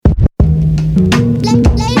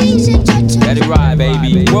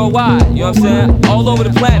baby. Worldwide, you know what I'm saying? All over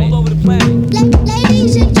the planet.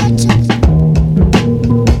 Ladies and gentlemen.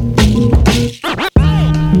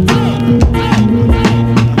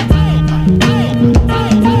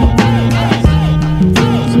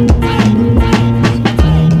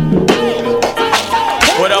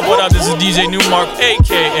 What up? This is DJ Newmark,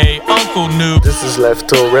 aka Uncle New. This is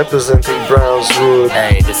Lefto representing Brownswood.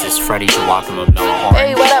 Hey, this is Freddie the Walking of Noah Horn.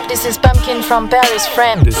 Hey, what up? This is Pumpkin from Paris,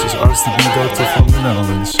 friend. This is RCB Doctor from the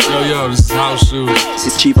Netherlands. Yo, this is House Shoes. This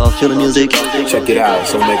is Chief of Feeling Music. Check it out,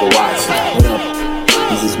 so make a watch. What up?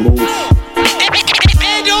 This is Moose.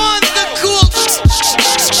 And on the cool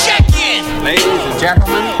check-in. Ladies and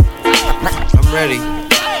gentlemen, I'm ready.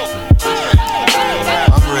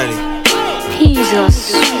 I'm ready. He's a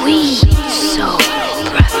sweet soul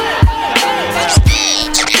brother.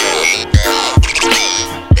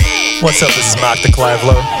 What's up, this is Mark the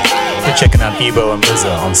Clavlo. You're checking out Ebo and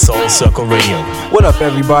Mizza on Soul Circle Radio. What up,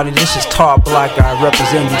 everybody? This is Todd Black. I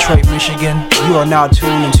represent Detroit, Michigan. You are now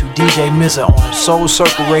tuned into DJ Mizza on Soul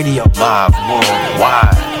Circle Radio. Live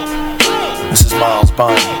worldwide. This is Miles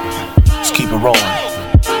Bonnie. Let's keep it rolling.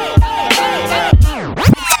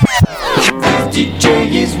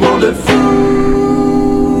 DJ is wonderful.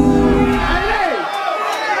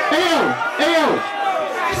 Hey yo.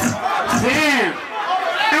 Damn.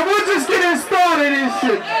 And we're just getting started and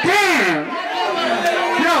shit. Damn.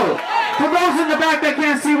 Yo, for those in the back that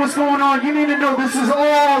can't see what's going on, you need to know this is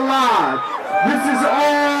all live. This is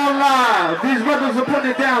all live. These brothers are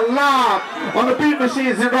putting it down live on the beat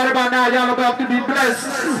machines, and right about now, y'all about to be blessed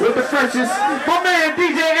with the freshest. My man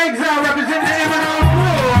DJ Exile representing the M&O.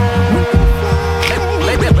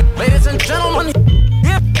 Ladies and gentlemen,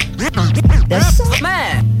 that's the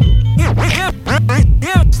man. The man.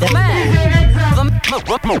 That's the man.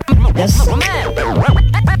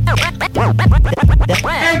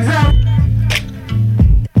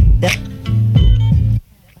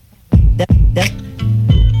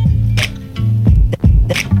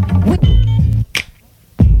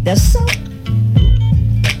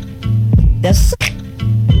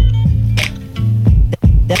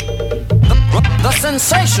 The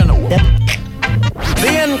sensational, the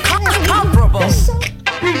incomparable,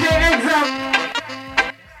 DJ Exile.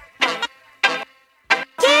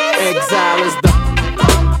 Exile is the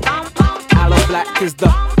Aloe Black is the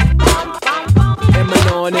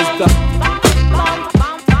Eminem is the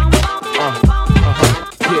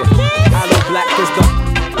yeah. Aloe Black is the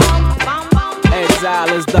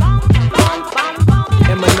Exile is the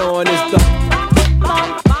Eminem is the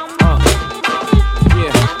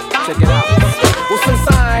yeah. Check it out. Well, since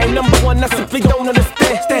I ain't number one, I simply don't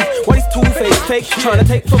understand why these two-faced fakes tryna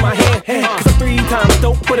take from my hand. Cause I'm 3 times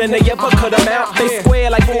dope, but then they ever cut them out. They square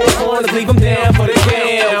like 4 corners, leave them down for the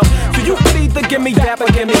jam. So you could either give me dap or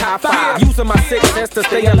give me high five. Using my 6 sense to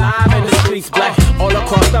stay alive in the streets, black all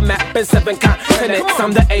across the map in 7 continents.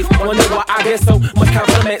 I'm the 8th, wonder why I get so much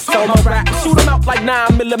compliments. So my rap, shoot them out like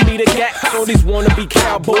 9mm gas. All these wannabe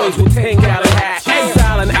cowboys with 10-gallon hats.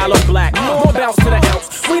 Exile and Aloe Black, more bounce to the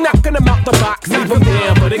ounce. We knocking them out the box, leave them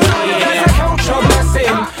down for the game. Count your blessing,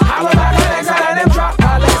 Aloe Black and Exile and them drop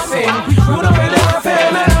my lesson. Rule the way that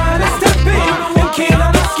I'm and I step in and kill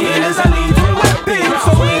on the skin as I lead the weapon.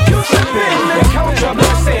 So if you trippin', then count your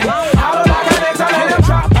blessing. Aloe Black and Exile and them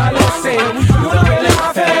drop my lesson. Rule the way that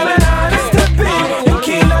I'm and I step in and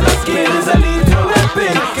kill on the skin as I lead the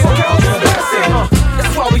weapon. So count your blessing.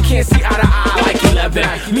 That's why we can't see eye to eye like 11.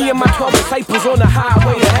 Me and my 12 disciples on the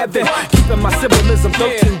highway to heaven, keeping my symbolism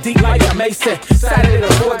 13 deep like a Mason. Saturday the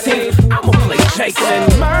 14th, I'ma play Jason.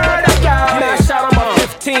 Murder God, now shout on my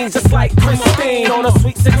 15, just like Christine on a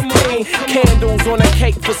sweet 16. Candles on a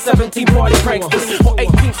cake for 17 party pranksters. For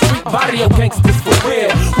 18th Street barrio gangsters for real.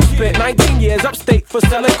 Who spent 19 years upstate for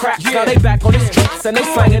selling crack. Now they back on the streets and they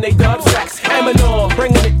slanging they dub sacks. Eminem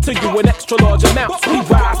bringing it to you in extra large amounts. We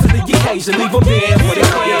rise to the occasion, leave them there for the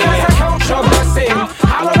game. Count your blessing,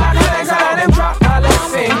 Aloe Black and Exile and them drop my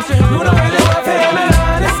lesson. You know they love him and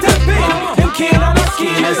I step in and kill on the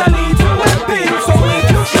skin as I lead the weapon. So if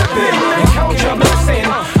you trippin', then count your blessing.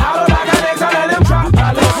 Aloe Black and Exile and them drop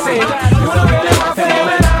my lesson. You know they love him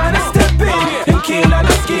and I step in and kill on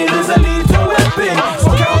the skin as I lead the weapon.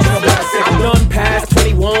 So count your blessing. I'm done past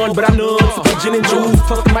 21, but I'm none. So pigeon and juice,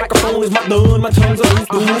 plus the microphone is my gun. My tongue's a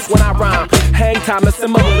loose when I rhyme. Hang time is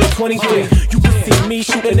similar to 23. You can see me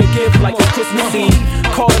shooting a gift like it's Christmas Eve.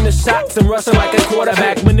 Calling the shots and rushing like a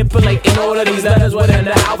quarterback. Manipulating all of these letters within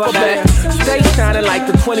the alphabet. Stay shining like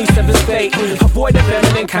the 27th state. Avoid the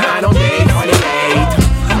feminine kind on day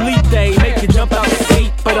 28. I'm leap day, make you jump out the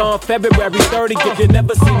seat. But on February 30th, if you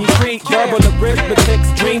never see me treat verbal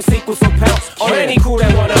arithmetics, dream sequence, or pounce. Or any crew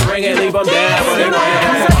that wanna bring it, leave them down for the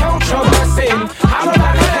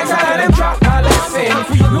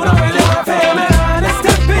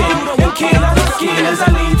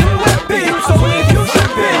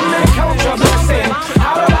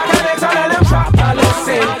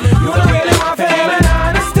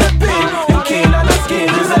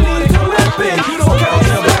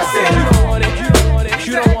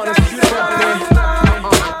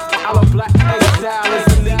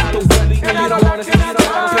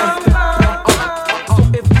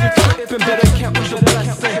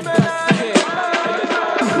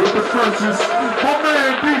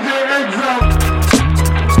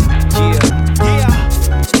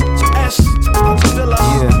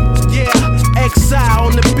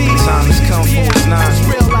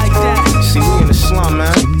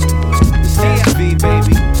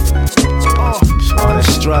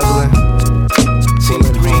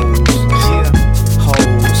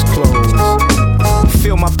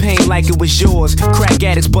was yours. Crack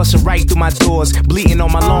addicts busting right through my doors. Bleeding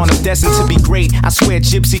on my lawn, I'm destined to be great. I swear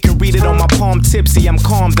Gypsy can read it on my palm. Tipsy, I'm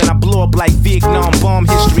calm, then I blow up like Vietnam bomb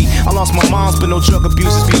history. I lost my moms, but no drug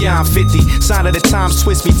abuse is beyond 50. Sign of the times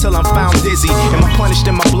twist me till I'm found dizzy. Am I punished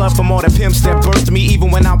in my blood from all the pimps that birthed me?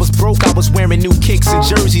 Even when I was broke, I was wearing new kicks and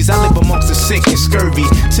jerseys. I live amongst the sick and scurvy.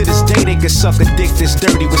 To this day, they could suck a dick that's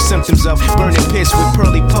dirty with symptoms of burning piss with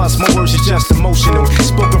pearly pus. My words are just emotional,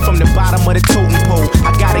 spoken from the bottom of the totem pole.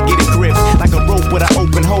 I gotta get a grip, like a rope with an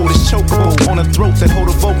open hole. It's chokeable on a throat that hold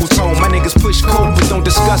a vocal tone. My niggas push coke, but don't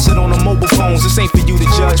discuss it on the mobile phones. This ain't for you to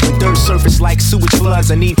judge. When dirt surface like sewage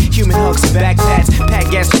floods, I need human hugs and back pats.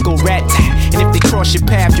 Pack gas to go rat tat. And if they cross your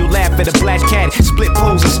path, you'll laugh at a black cat. Split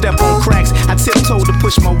poles and step on cracks. I tiptoe to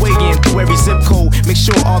push my way in through every zip code. Make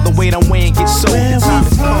sure all the weight I'm weighing gets sold. The time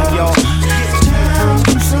has come, y'all.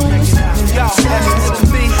 Y'all,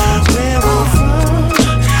 S&B. Where I'm from,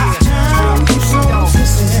 time keeps on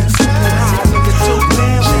sipping.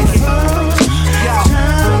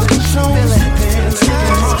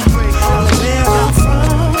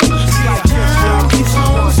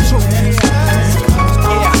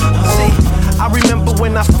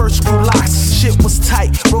 When I first grew locks, shit was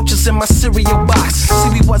tight, roaches in my cereal box. See,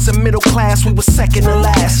 we wasn't middle class, we was second to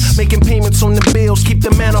last. Making payments on the bills, keep the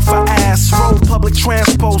man off our ass. Road public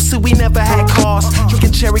transport, see, we never had cars.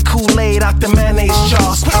 Drinking cherry Kool-Aid out the mayonnaise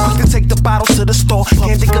jars. Quick to take the bottles to the store,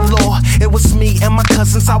 candy galore. It was me and my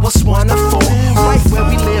cousins, I was one of four. Right where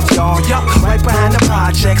we live, y'all, yup, right behind the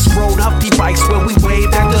projects. Rode Huffy bikes where we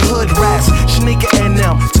waved at the hood rats. Shanika and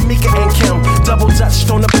them, Tamika and Kim, double dutched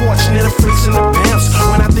on the porch near the freaks and the pimps.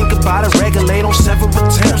 When I think about it, regulate on several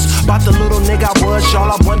attempts. About the little nigga I was, y'all,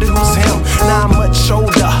 I wonder who's him. Now I'm much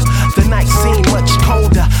older, the night seemed much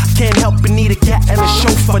colder. Can't help but need a cat and a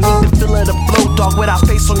chauffeur. Need the feel of the blow dog with our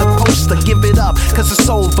face on the poster. Give it up, cause it's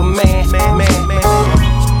over, man.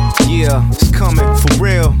 Yeah, it's coming, for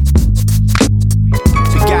real.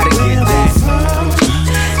 We gotta get that.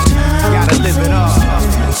 Gotta live it up.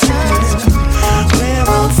 Where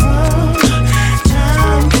I'm from,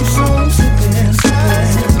 time keeps on sipping.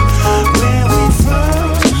 Where we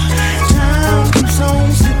from, time keeps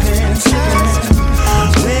on sipping.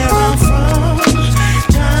 Where I'm from,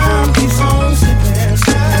 time keeps on sipping.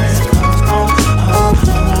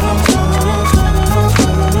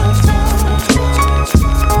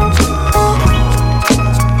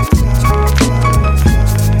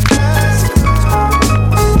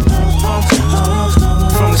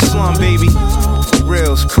 From the slum, baby,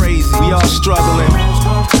 real's crazy. We all struggling.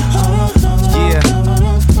 Yeah.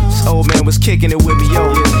 Old man was kicking it with me,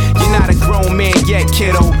 yo. You're not a grown man yet,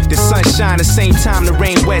 kiddo. The sun shine the same time the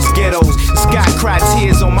rain west ghettos. The sky cry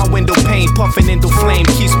tears on my window pane. Puffin' into flame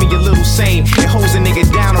keeps me a little sane. It holds a nigga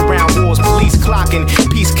down around wars. Police clocking,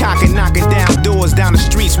 peace cocking, knocking down doors. Down the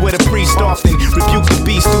streets where the priest often rebuke the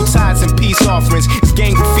beast through tithes and peace offerings. It's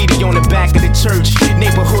gang graffiti on the back of the church.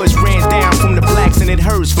 Neighborhoods ran down from the blacks and it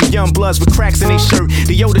hurts. From young bloods with cracks in their shirt.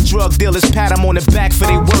 The older drug dealers pat them on the back for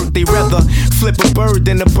their work. They rather flip a bird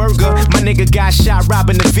than a burger. My nigga got shot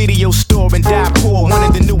robbing the video store and died poor. One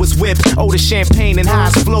of the newest whip, older champagne and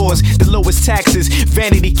highest floors. The lowest taxes,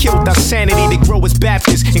 vanity killed our sanity. They grow as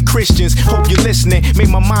Baptists and Christians. Hope you're listening. Make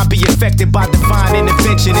my mind be affected by divine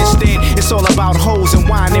intervention. Instead, it's all about hoes and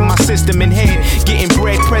wine in my system and head. Getting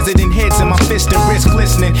bread, president heads in my fist and wrist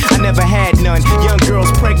glistening. I never had none. Young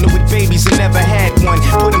girls pregnant with babies and never had one.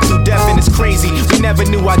 Put them through death and it's crazy. We never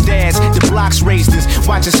knew our dads. The blocks raised us.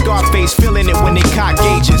 Watching Scarface, feeling it when they cock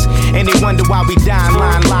gauges. And they wonder why we die in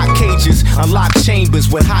line, lock cages, unlock chambers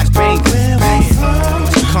with hot bangers. Bang.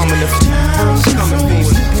 Coming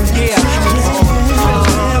forward. Yeah.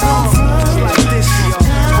 Like this, y'all.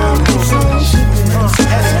 Time keeps on sipping.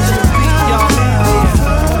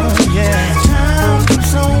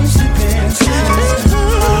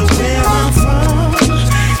 Where I'm from,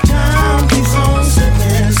 time keeps on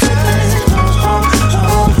sipping.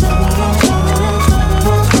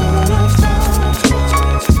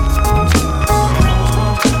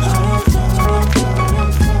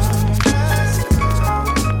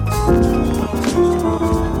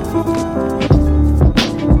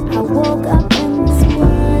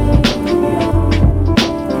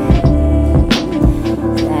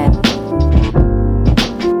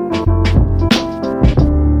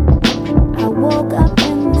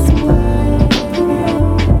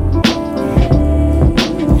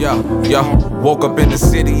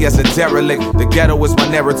 derelict. The ghetto is my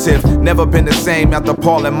narrative. Never been the same after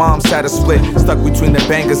Paul and Mom's had a split. Stuck between the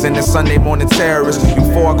bangers and the Sunday morning terrorists.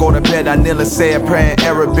 Before I go to bed, I kneel and say a prayer in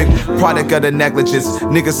Arabic. Product of the negligence.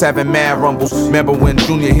 Niggas having mad rumbles. Remember when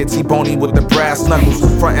Junior hit T-Boney with the brass knuckles?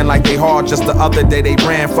 Frontin' like they hard, just the other day they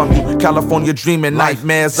ran from you. California dreaming,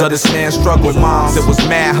 nightmares of this man's struggle. Moms, it was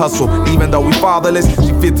mad hustle. Even though we fatherless,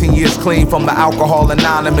 she 15 years clean from the Alcohol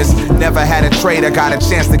Anonymous. Never had a trade, I got a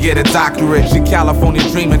chance to get a doctorate. She California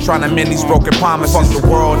dreaming, trying to mend these broken promises. Fuck the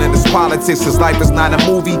world and its politics, cause life is not a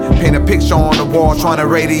movie. Paint a picture on the wall, trying to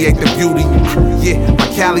radiate the beauty. Yeah, my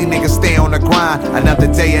Cali niggas stay on the grind. Another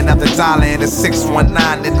day, another dollar, and a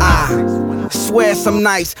 619 and I swear some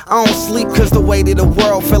nights I don't sleep cause the weight of the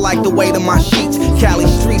world feel like the weight of my sheets. Cali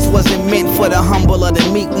streets wasn't meant for the humble or the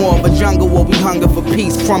meek. More of a jungle where we hunger for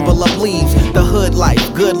peace. Crumple up leaves, the hood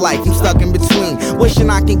life, good life, I'm stuck in between. Wishing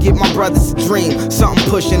I can give my brothers a dream. Something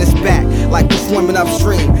pushing us back like we swimming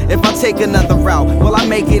upstream. If I take another route, will I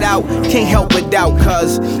make it out? Can't help but doubt,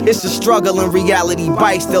 cause it's a struggle in reality.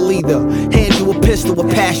 Bites, they'll either hand you a pistol or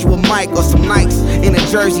pass you a mic, or some nights in a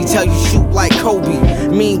jersey tell you shoot like Kobe.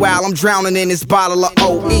 Meanwhile I'm drowning in this bottle of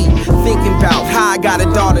OE, thinking about how I got a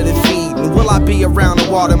daughter to feed. And will I be around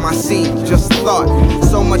to water my seed? Just a thought,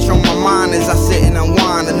 so much on my mind as I sit and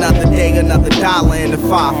unwind. Another day, another dollar in the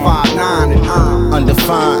 559 and I'm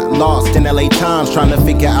undefined, lost in LA times, trying to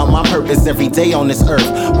figure out my purpose every day on this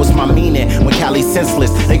earth. What's my meaning when Cali's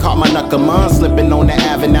senseless? They caught my knuckaman slipping on the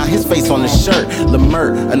avenue, now his face on the shirt.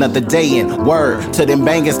 Lemur, another day in, word to them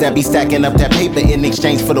bangers that be stacking up that paper in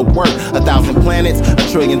exchange for the work. 1,000 planets, 1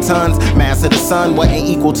 trillion tons, mass of the sun wasn't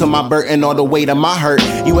equal to my burden or the weight of my hurt.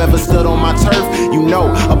 You ever stood on my turf? You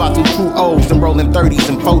know about them true O's, them rolling 30s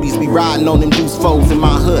and 40s, be riding on them deuce foes in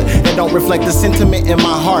my hood that don't reflect the sentiment in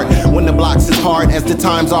my heart. When the blocks is hard as the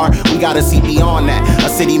times are, we gotta see beyond that. A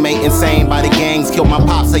city made insane by the gangs killed my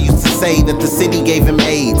pops. I used to say that the city gave him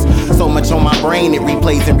AIDS. So much on my brain it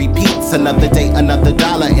replays and repeats. Another day, another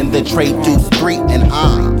dollar in the trade deuce 3 and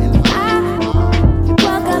I'm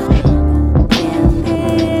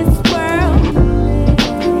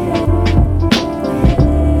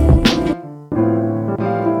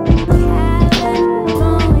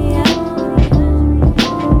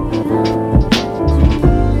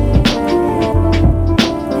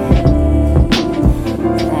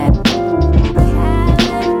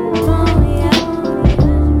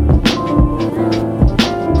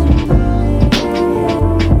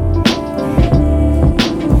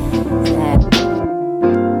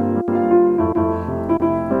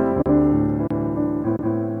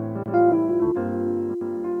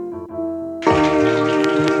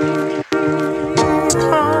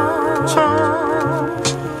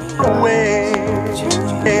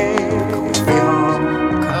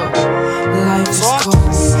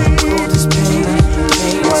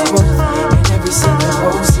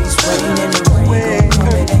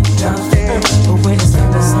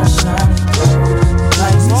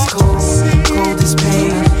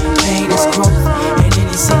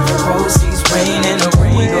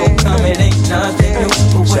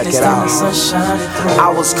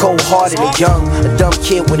I was cold-hearted and young, a dumb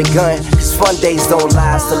kid with a gun. Cause fun days don't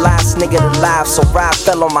last, the last nigga to laugh. So rap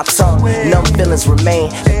fell on my tongue, numb feelings remain.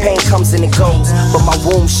 The pain comes and it goes, but my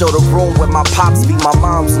womb showed a room where my pops be my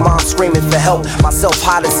mom's mom screaming for help. Myself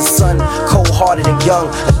hot as the sun, cold-hearted and young,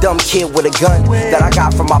 a dumb kid with a gun that I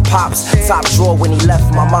got from my pops. Top drawer when he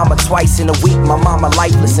left my mama twice in a week. My mama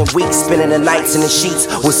lifeless and weak, spending the nights in the sheets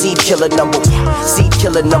with seed killer number 1, seed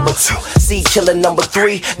killer number 2, seed killer number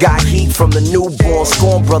 3. Got heat from the newborn,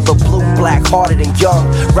 scorn brother, blue, black, hearted and young.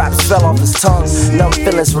 Raps fell off his tongue, numb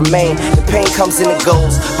feelings remain. The pain comes and it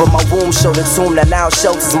goes, but my womb showed a tomb that now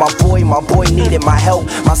shelters my boy. My boy needed my help,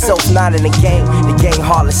 myself not in the gang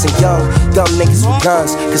heartless and young. Dumb niggas with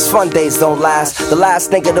guns, cause fun days don't last. The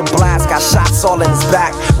last nigga to blast got shots all in his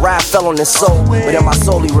back. Rap fell on his soul, but in my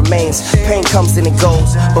soul he remains. Pain comes and it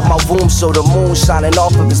goes, but my womb showed the moon shining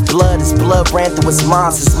off of his blood. His blood ran through his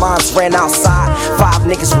minds ran outside. 5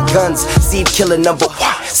 niggas with guns, seed killer number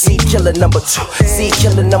 1, seed killer number 2, seed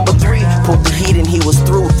killer number 3. Pulled the heat and he was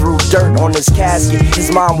through dirt on his casket.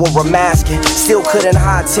 His mom wore a mask, still couldn't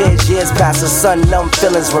hide tears. Years past the sun, numb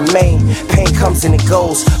feelings remain. Pain comes and it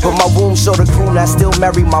goes, but my womb showed a groom that still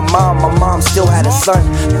married my mom. My mom still had a son,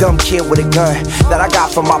 dumb kid with a gun that I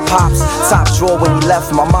got from my pops. Top drawer when he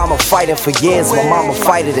left my mama fighting for years. My mama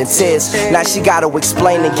fighting in tears. Now she gotta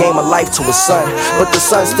explain the game of life to her son, but the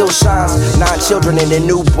sun still shines. 9 children and a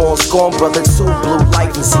newborn, scorn brother 2, blue,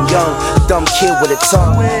 lifeless and young. Dumb kid with a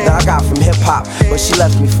tongue that I got from hip hop, but she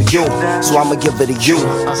left me for you, so I'ma give it to you,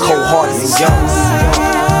 cold-hearted and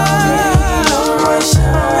young.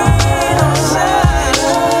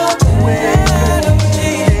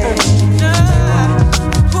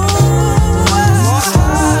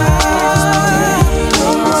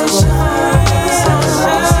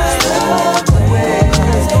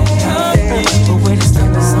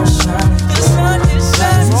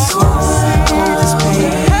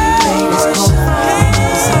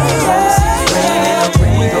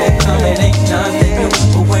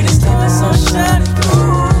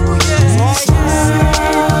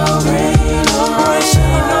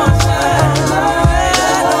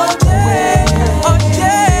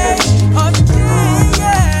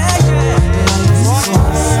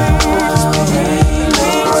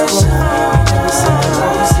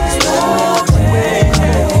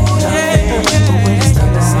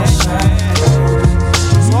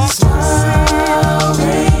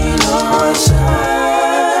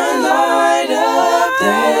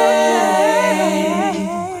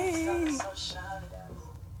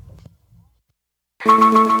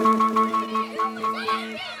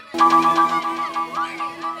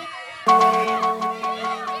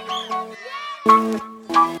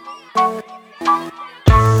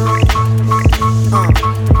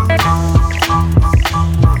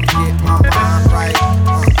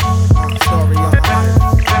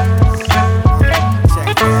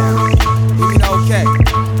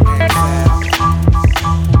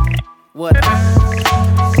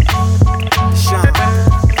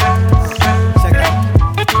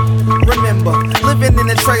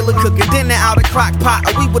 mother cooking dinner out of crock pot,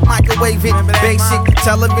 or we would microwave it. Basic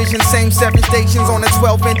television, same 7 stations on a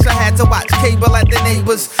 12-inch. I had to watch cable at the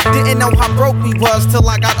neighbors. Didn't know how broke we was till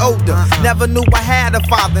I got older. Never knew I had a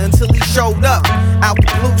father until he showed up out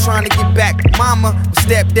the blue trying to get back to mama.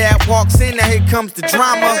 Stepdad walks in, now here comes the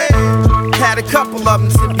drama. Had a couple of them,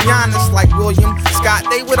 to be honest, like William, Scott,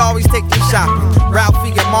 they would always take me shopping. Ralphie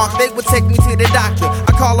and Mark, they would take me to the doctor.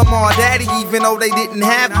 I call them all daddy even though they didn't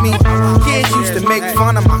have me. Kids used to make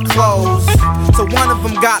fun of my clothes, so one of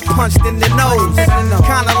them got punched in the nose.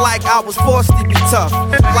 Kinda like I was forced to be tough.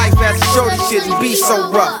 Life as a shorty shouldn't be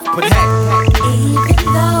so rough, but hey. Even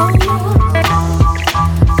though I'm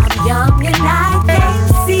young and I can't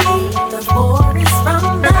see the forest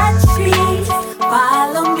from the trees,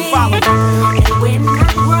 follow me. And when I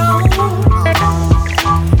grow,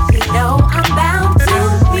 you know I'm bound to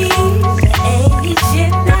be the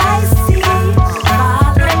Asian I see.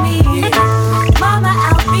 Follow me, mama,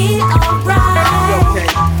 I'll be alright.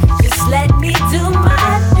 Just let me do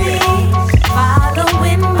my thing,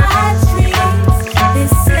 following my dreams.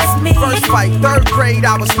 This is me. First fight, 3rd grade,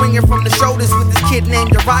 I was swinging from the shoulders with this kid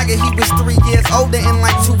named Uriah. He was 3 years older and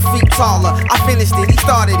like 2 feet taller. I finished it, he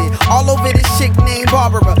started it, all over this chick named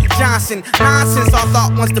Barbara Johnson. Nonsense, I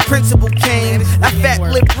thought once the principal came. That fat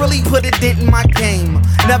lip really put a dent in my game.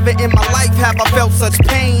 Never in my life have I felt such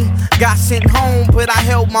pain. Got sent home, but I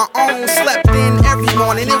held my own. Slept in every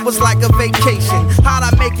morning, it was like a vacation. How'd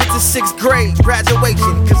I make it to 6th grade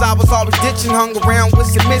graduation? Cause I was always ditching, hung around with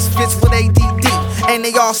some misfits with ADD, and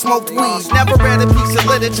they all smoked weed. Never read a piece of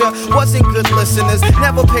literature, wasn't good listeners.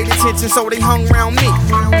 Never paid attention, so they hung around me.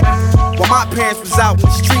 While my parents was out in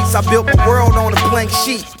the streets, I built my world on a blank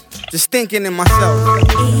sheet, just thinking in myself.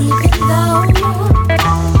 Even though I'm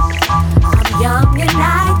young and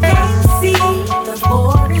I can't see the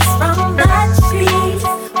forest from the trees,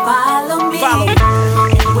 follow me.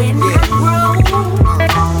 And when I grow,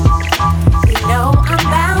 you know I'm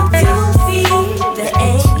bound to be the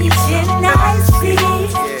Asian I see.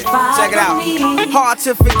 Check it out. Hard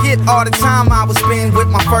to forget all the time I was spending with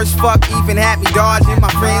my first fuck. Even had me dodging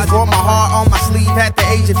my friends, wore my heart on my sleeve. At the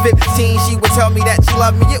age of 15, she would tell me that she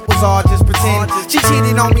loved me, it was all just pretend. She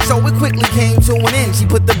cheated on me, so it quickly came to an end. She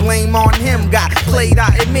put the blame on him, got played,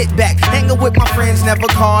 I admit back. Hanging with my friends, never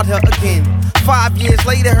called her again. 5 years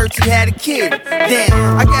later, heard she had a kid.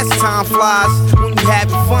 Damn, I guess time flies when you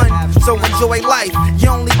having fun. So enjoy life, you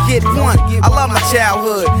only get one. I love my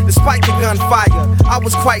childhood, despite the gunfire. I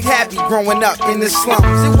was quite happy growing up in the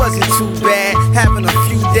slums. It wasn't too bad having a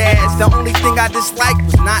few dads. The only thing I disliked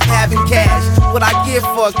was not having cash. What I give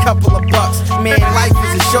for a couple of bucks? Man, life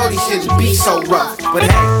as a shorty shouldn't be so rough. But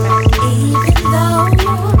hey, even though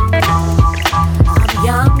I'm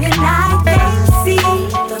young and I can't see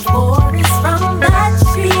the forest from the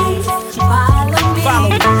trees, follow me.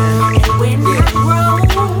 And when I grow,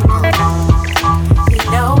 you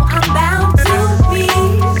know I'm bound to be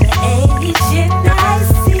the Asian I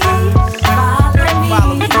see. Follow me,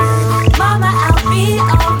 mama, I'll be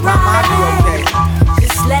alright.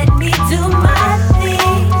 Just let me do my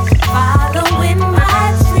thing, following my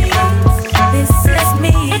dreams. This is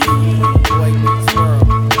me.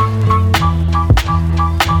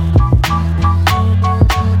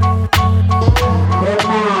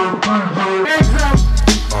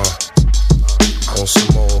 On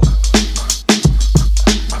some more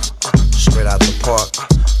straight out the park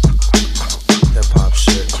hip hop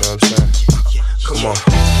shit, you know what I'm saying? Come on,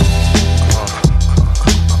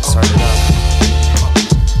 turn it up.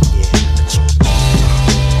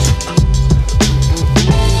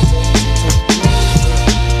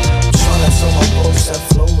 Tryna tell my folks that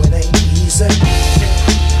flow, it ain't easy.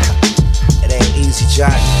 It ain't easy,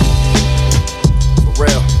 Jack. For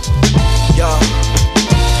real. Yo.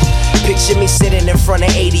 Picture me sitting in front of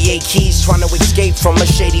 88 keys, trying to escape from a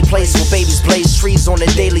shady place where babies blaze trees on a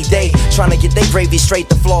daily day, trying to get their gravy straight.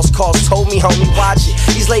 The floss calls told me, homie, watch it.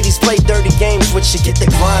 These ladies play dirty games, which should get the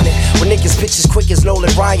grinding. When niggas pitch as quick as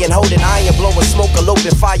Nolan Ryan, holding iron, blowing smoke,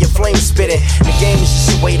 eloping fire, flame spitting. The game is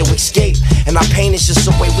just a way to escape, and our pain is just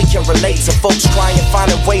a way we can relate to folks trying,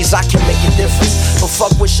 finding ways I can make a difference. But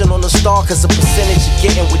fuck wishing on a star, cause the percentage of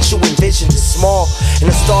getting what you envision is small, and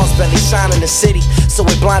the stars barely shine in the city, so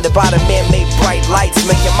we're blinded by the man-made bright lights,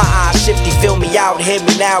 making my eyes shifty. Feel me out, hear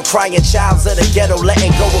me now, crying childs of the ghetto,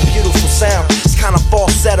 letting go of beautiful sound. It's kinda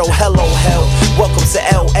falsetto, hello hell. Welcome to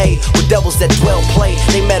LA, where devils that dwell play.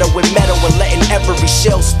 They metal with metal and letting every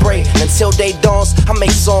shell spray. Until day dawns, I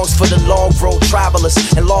make songs for the long road travelers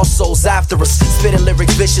and lost souls after us. Spitting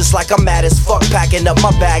lyrics vicious like I'm mad as fuck, packing up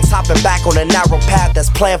my bags, hopping back on a narrow path that's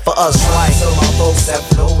planned for us. Right, so my folks that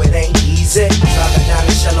flow, it ain't easy. Driving down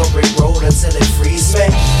the shallow brick road until it frees me.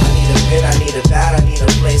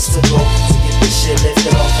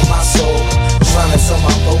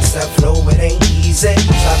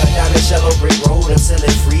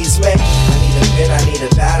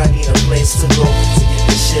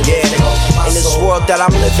 world that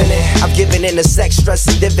I'm living in. I'm giving in to sex, stress,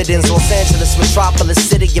 and dividends. Los Angeles, metropolis,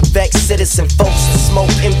 city of vexed citizen folks that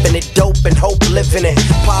smoke infinite dope and hope living in.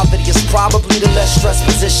 Poverty is probably the less stressed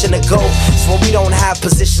position to go. It's when we don't have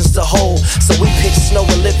positions to hold. So we pitch snow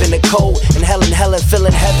and live in the cold. And hell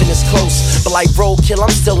feeling heaven is close. But like roadkill,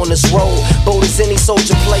 I'm still on this road. Bold as any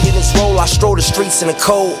soldier playing his role. I stroll the streets in the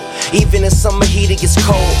cold. Even in summer heat, it gets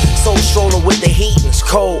cold. Soul strolling with the heat and it's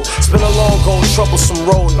cold. It's been a long, old, troublesome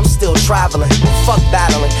road, and I'm still traveling. Fuck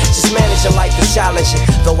battling, just managing life is challenging.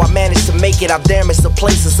 Though I managed to make it, I've damaged the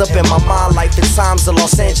places up in my mind. Life in times of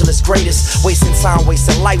Los Angeles greatest. Wasting time,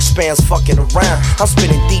 wasting lifespans, fucking around. I'm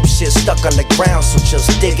spinning deep shit stuck underground, so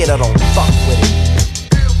just dig it or don't fuck with it.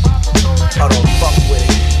 Or don't fuck with it,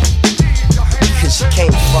 cause you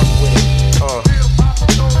can't fuck with it.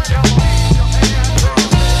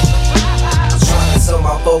 Tell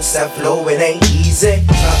my folks that flow, it ain't easy.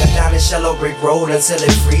 Driving down the shallow brick road until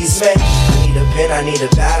it frees me. I need a pen, I need a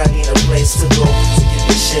bat, I need a place to go to get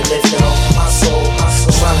this shit lifted off of my soul.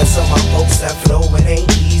 Trying to tell my folks that flow, it ain't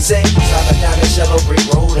easy. Driving down the shallow brick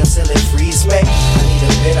road until it frees me. I need a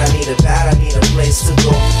pen, I need a bat, I need a place to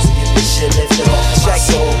go to get this shit lifted off of my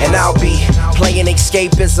soul. And I'll be playing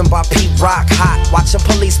Escapism by Pete Rock. Hot, watching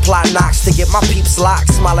police plot knocks to get my peeps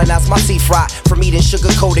locked. Smiling as my teeth rot from eating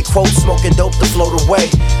sugar-coated quotes, smoking dope to float away.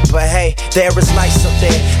 But hey, there is nice up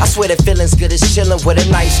there. I swear the feeling's good as chillin' with a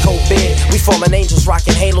nice cold beer. We fallen angels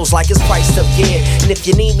rocking halos like it's priced up gear. And if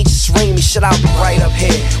you need me, just ring me, shit, I'll be right up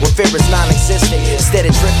here. Where fear is non-existent, instead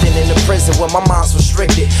of drifting in the prison where my mind's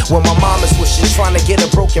restricted. Where my mom is wishing, trying to get a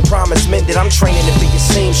broken promise mended. I'm training to be a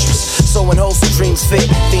seamstress, sewing holes so dreams fit.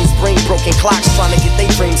 Things bring broken clocks, trying to get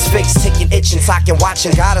their dreams fixed. Ticking, itching, talking,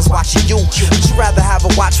 watching, God is watching you. Would you rather have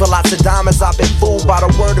a watch with lots of diamonds? I've been fooled by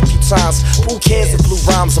the word a few times. Who cares if blue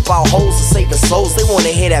rhymes about hoes and saving souls? They wanna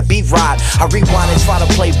hear that beat ride. I rewind and try to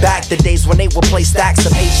play back the days when they would play stacks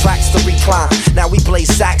of 8 tracks to recline. Now we play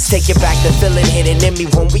sax, taking back the feeling hidden in me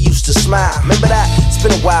when we used to smile. Remember that? It's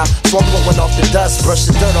been a while, so I'm blowing off the dust, brush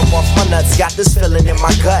the dirt up off my nuts. Got this feeling in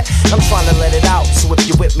my gut, I'm trying to let it out. So if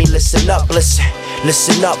you're with me, listen up,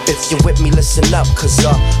 listen up. If you're with me, listen up, cause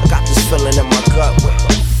I got this feeling in my gut. What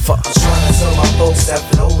the fuck? I'm trying to tell my folks that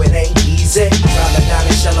flow, it ain't easy. Driving down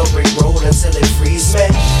the shallow brick road until it frees me.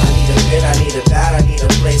 I need a pen, I need a bat, I need a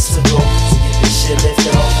place to go to get this shit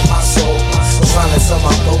lifted off of my soul. I'm trying to tell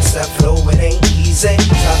my folks that flow, it ain't easy.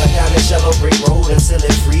 Driving down the shallow brick road until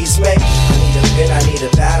it frees me. I need a pen, I need a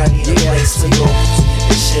bat, I need a place to go to get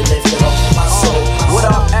this shit lifted off of my soul. What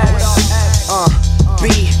up, X? B,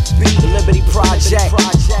 the Liberty Project.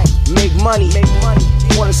 Make money.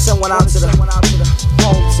 Wanna send one out to the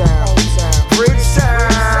hometown. Bridgetown.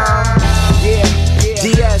 Yeah.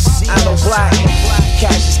 DS, Allo Black.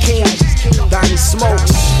 Cash is King. Donnie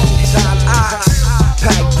Smokes. John Ox.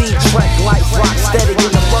 Pack D, Trek, Life, Rock Steady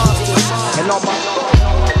in the Monsters. And all my.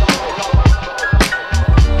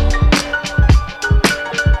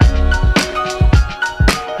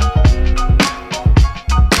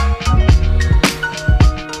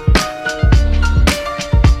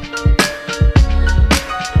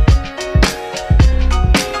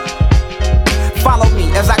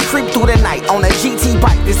 On a GT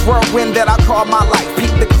bike, this whirlwind that I call my life.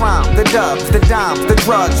 Peep the crime, the dubs, the dimes, the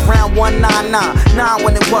drugs. Round 199, 9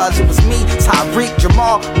 when it was me, Tyreek,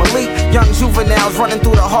 Jamal, Malik. Young juveniles running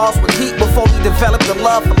through the halls with heat before we developed a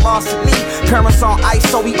love for lost elite. Parents on ice,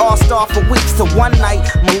 so we all starved for weeks. Till one night,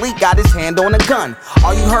 Malik got his hand on a gun.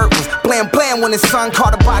 All you heard was blam blam when his son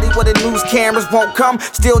caught a body where the news cameras won't come.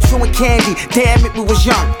 Still chewing candy, damn it, we was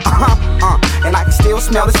young. And I can still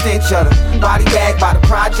smell the stench of the body bag by the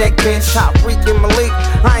project bench. Tyreek and Malik,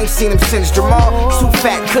 I ain't seen him since Jamal. Too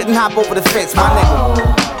fat, couldn't hop over the fence, my nigga.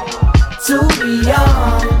 To be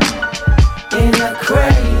young in a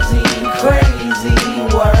crazy, crazy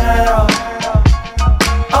world.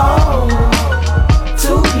 Oh,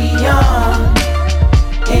 to be young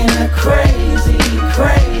in a crazy,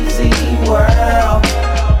 crazy world.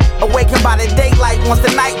 Awakened by the daylight once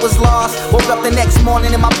the night was lost. Woke up the next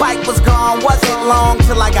morning and my bike was gone. Wasn't long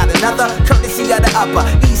till I got another, courtesy of the upper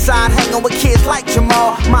east side, hanging with kids like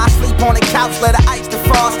Jamal. My sleep on the couch, let the ice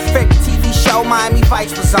defrost. Favorite TV show, Miami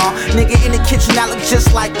Vice was on. Nigga in the kitchen, I look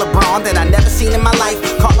just like LeBron that I never seen in my life.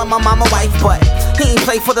 Calling my mama wife, but he ain't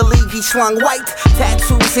play for the league, he slung white.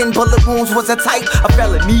 Tattoos and bullet wounds was a type. A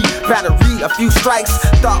felony, battery, a few strikes.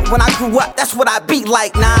 Thought when I grew up, that's what I'd be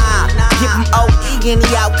like. Nah, give him OE and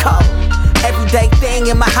he out cold. Everyday thing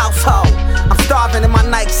in my household. I'm starving and my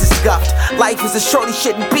Nikes is scuffed. Life is a shorty,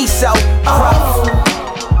 shouldn't be so rough.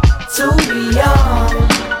 To be young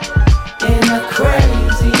in a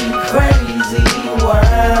crazy, crazy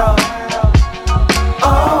world.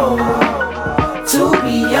 Oh, to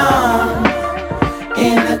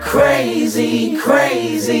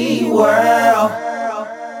world.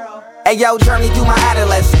 Hey yo, journey through my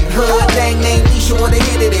adolescence. Hood dang named Nisha would've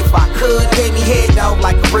hit it if I could. Gave me head dog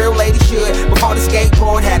like a real lady should. Before the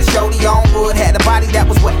skateboard, had a shorty on wood. Had a body that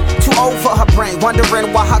was wet, too old for her brain.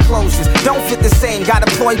 Wondering why her clothes just don't fit the same. Got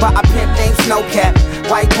employed by a pimp named Snowcap.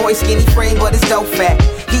 White boy, skinny frame, but his dope fat.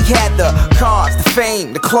 He had the cars, the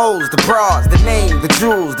fame, the clothes, the bras, the name, the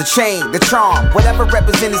jewels, the chain, the charm, whatever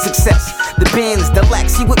represented success. The Benz, the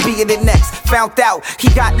Lex, he would be in it next. Found out he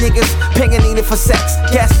got niggas pinging it for sex.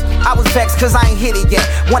 Guess I was vexed cause I ain't hit it yet.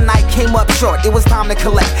 One night came up short, it was time to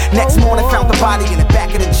collect. Next morning found the body in the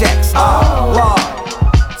back of the jacks. Oh, Lord.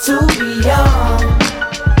 To be young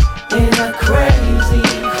in a crazy,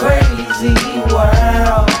 crazy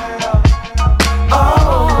world.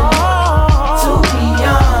 Oh, to be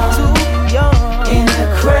young in a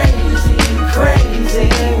crazy, crazy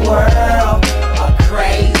world. A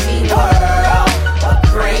crazy world, a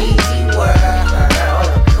crazy world,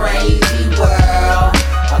 a crazy world,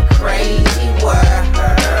 a crazy world,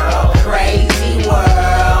 a crazy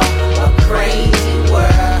world, a crazy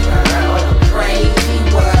world, a crazy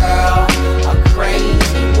world, a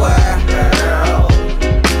crazy world.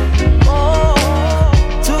 Oh,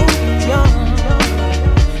 too young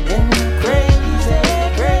in the crazy,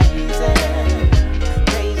 crazy,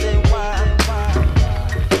 crazy world.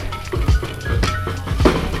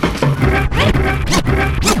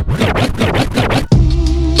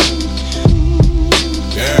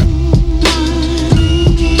 Yeah.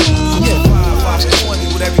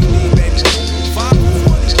 520, whatever you need, baby.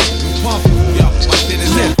 520, pump. Yo, my shit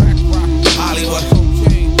is that Hollywood.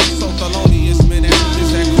 So thelonious, man, that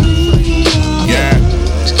is that cool. Yeah.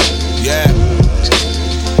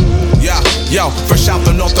 Yo, fresh out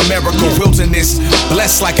the North America wilderness,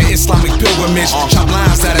 blessed like an Islamic pilgrimage. Chop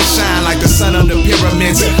lines that'll shine like the sun on the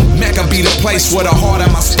pyramids. Mecca be the place where the heart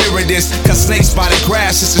of my spirit is. Cause snakes by the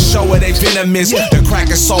grass just to show where they venomous. The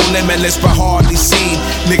crack is so limitless but hardly seen.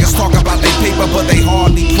 Niggas talk about they paper but they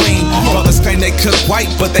hardly clean. Brothers claim they cook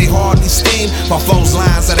white but they hardly steam. My flow's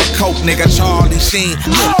lines of the coke, nigga Charlie Sheen.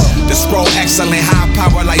 The scroll excellent, high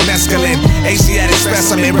power like mescaline. Asiatic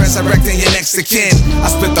specimen, resurrecting your next of kin.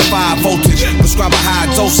 I spit the 5 voltage, prescribe a high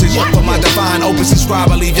dosage. For my divine opus, subscribe,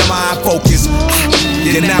 I leave your mind focused.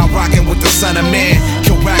 You're now rocking with the son of man.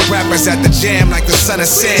 Kill rap rappers at the jam like the son of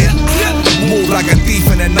sin. Move like a thief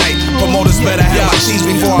in the night. Promoters better have my cheese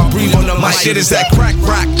before I breathe on the mic. My shit is that crack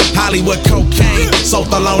rock, Hollywood cocaine. So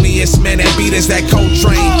thelonious, man, that beat is that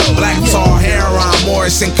Coltrane. Black tar, heroin,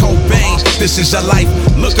 Morrison, Cobain. This is your life,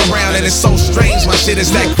 look around and it's so strange. My shit is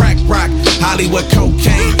that crack rock, Hollywood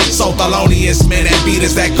cocaine. So thelonious, man, that beat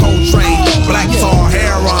is that Coltrane. Black tar,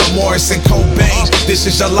 heroin, Morrison, Cobain. This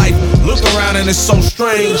is your life, look around and it's so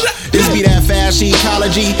strange. This be that fashion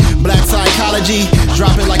ecology, black psychology.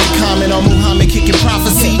 Drop it like a comment on Muhammad kicking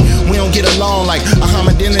prophecy. We don't get along like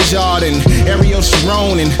Ahmadinejad and Ariel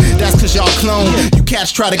Sharon, and that's cause y'all clone. You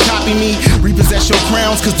cats try to copy me, repossess your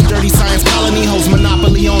crowns, cause the dirty science colony holds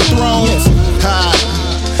monopoly on thrones.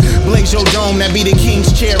 Blaze your dome, that be the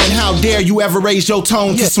king's chair. And how dare you ever raise your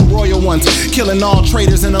tone to some royal ones, killing all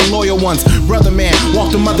traitors and unloyal ones. Brother man,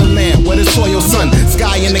 walk the motherland where the soil sun.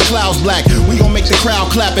 Sky in the clouds black, we gon' make the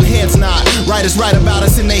crowd clap and heads nod. Writers write about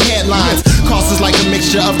us in they headlines. Cost us like a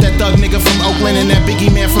mixture of that thug nigga from Oakland and that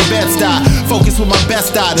Biggie man from Bed-Stuy. Focus with my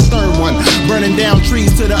best eye, the third one. Burning down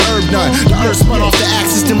trees to the herb done. The earth spun off the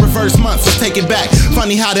axis in reverse months, let's take it back.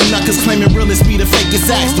 Funny how the knuckers claiming realest be the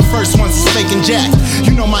fakest acts. The first ones is faking jacks.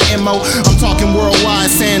 You know my MO, I'm talking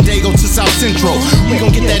worldwide, San Diego to South Central. We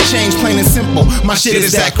gon' get that change plain and simple. My shit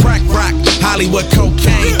is that crack rock, Hollywood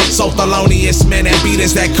cocaine. So thelonious, man, that beat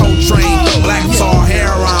is that Coltrane. Black tar,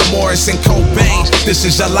 heroin, Morrison, Cobain. This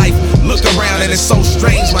is your life, look around and it's so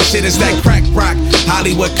strange. My shit is that crack rock,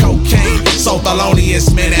 Hollywood cocaine. So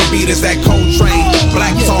thelonious, man, that beat is that Coltrane.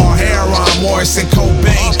 Black tar, heroin, Morrison,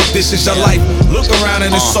 Cobain. This is your life, look around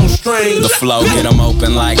and it's so strange. The flow get them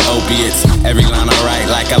open like opiates. Every line I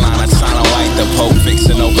write like a line of China White. The Pope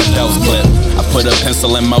fixin' overdose clip. I put a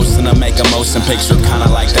pencil in motion to make a motion picture, kinda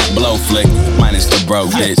like that blow flick, minus the bro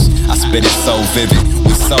bitch. I spit it so vivid,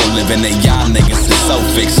 we so living it. Y'all niggas is so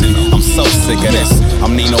fiction. I'm so sick of this.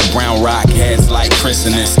 I'm Nino Brown, rock heads like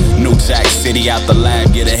christenings. New Jack City out the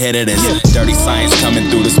lab, get ahead of this. Dirty science coming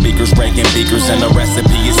through the speakers, breaking beakers, and the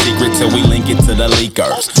recipe is secret till we link it to the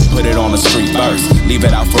leakers. Put it on the street first, leave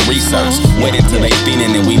it out for research. Wait until they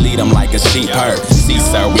feeding and we lead them like a sheep herd. See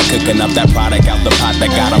sir, we cooking up that product out the pot that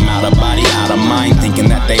got them out of body, out of mind, thinking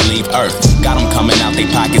that they leave Earth. Got them coming out they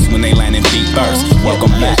pockets when they landing feet first.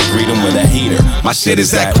 Welcome back, greet them with a heater. My shit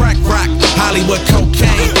is that crack rock, Hollywood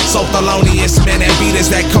cocaine. brain. So Thelonious, man, that beat is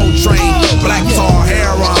that Coltrane. Black tar,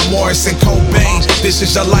 heroin, Morrison, Cobain. This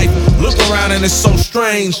is your life, look around and it's so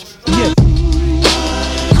strange. Yeah.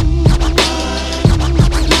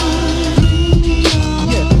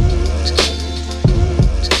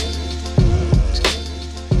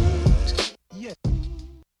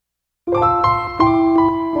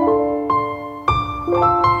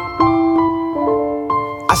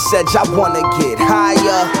 I said y'all wanna get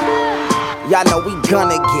higher. Y'all know we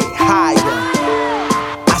gonna get higher.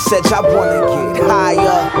 I said y'all wanna get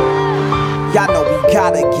higher. Y'all know we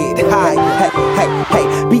gotta get higher. Hey,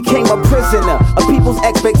 became a prisoner of people's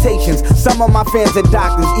expectations. Some of my fans are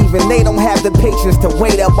doctors, even they don't have the patience to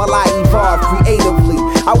wait up while I evolve creatively.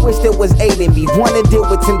 I wish there was eight in me. Wanna deal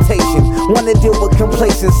with temptation, wanna deal with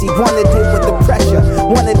complacency, wanna deal with the pressure,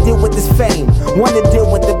 wanna deal with this fame, wanna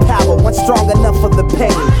deal with the power, one strong enough for the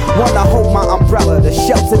pain. Wanna hold my umbrella to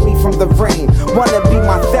shelter me from the rain. Wanna be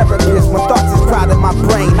my therapist when thoughts is crowding my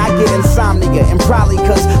brain. I get insomnia, and probably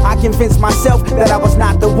cause I convinced myself that I was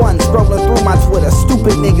not the one scrolling through my Twitter.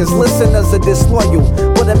 Stupid niggas, listeners are disloyal.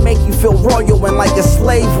 Wanna make you feel royal and like a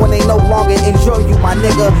slave when they no longer enjoy you, my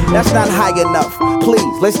nigga. That's not high enough. Please,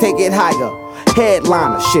 let's take it higher.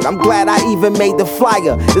 Headliner, shit, I'm glad I even made the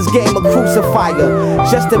flyer. This game a crucifier,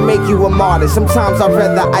 just to make you a martyr. Sometimes I'd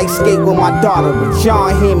rather ice skate with my daughter, but y'all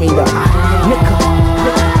hear me though. Nigga,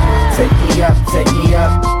 take me up, take me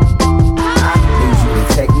up. I need you to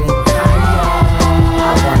take me higher.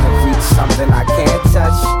 I wanna reach something I can't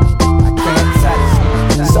touch. I can't touch.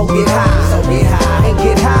 So get high, so get high, and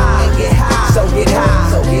get high, and get high. So get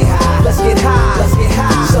high, so get high. Let's get high, let's get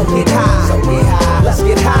high. So get high, so get high. Let's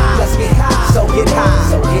get high, let's get high. So get high,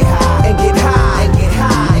 so get high, and get high, and get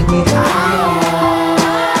high, and get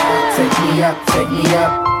high. Take me up, take me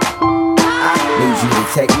up. I need you to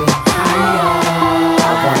take me higher.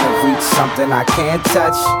 I wanna reach something I can't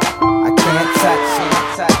touch. I can't touch, can't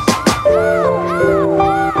touch.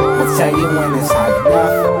 I'll tell you when it's high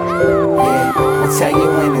enough. Yeah, I'll tell you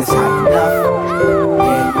when it's high enough.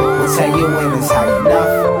 Yeah, I'll tell you when it's high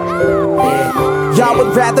enough. Y'all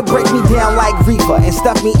would rather break me down like Reaper and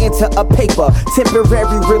stuff me into a paper,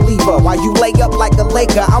 temporary reliever. While you lay up like a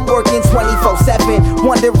Laker, I'm working 24/7,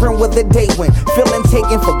 wondering where the day went. Feeling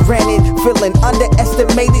taken for granted, feeling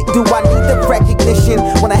underestimated. Do I need the recognition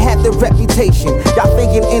when I have the reputation? Y'all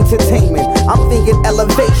thinking entertainment, I'm thinking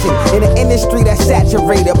elevation. In an industry that's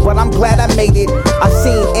saturated, but I'm glad I made it. I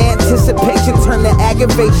seen anticipation turn to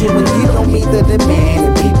aggravation when you don't meet the demand.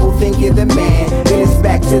 And people think you're the man, then it's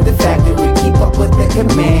back to the factory. Keep up with the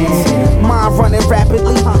commands. Mind running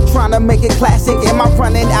rapidly, trying to make it classic. Am I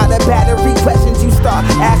running out of battery? Questions you start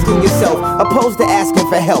asking yourself, opposed to asking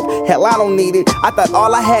for help. Hell, I don't need it. I thought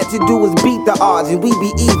all I had to do was beat the odds and we'd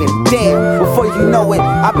be even. Damn, before you know it,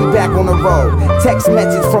 I'll be back on the road. Text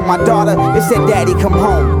message from my daughter, it said daddy come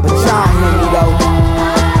home. But y'all hear me though.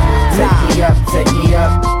 Take me up, take me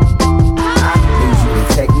up. I need you to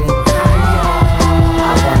take me higher.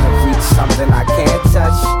 I wanna reach something I can't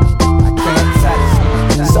touch.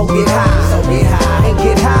 So get high, so get high, and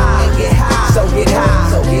get high, and get high. So get high,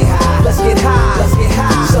 so get high. Let's get high, let's get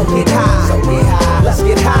high. So get high, so get high. Let's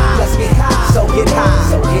get high, let's get high. So get high,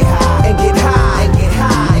 so get high, and get high, and get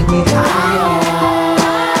high, and get high.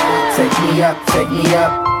 Take me up, take me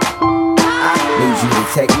up. I need you to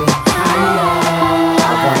take me higher.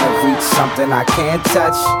 I wanna reach something I can't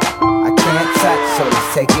touch. I can't touch, so let's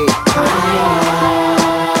take it higher.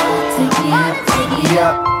 Take me up, take me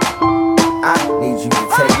up. I need you to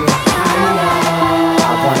take me higher.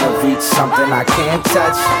 I wanna reach something I can't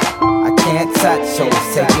touch. I can't touch, so let's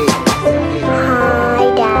take it. Hi,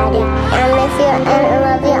 Daddy. I miss you and I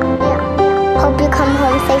love you. Hope you come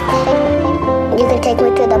home safely. You can take me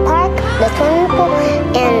to the park, the swimming pool,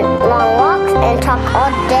 and long walks, and talk all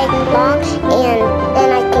day long. And then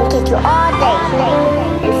I can kiss you all day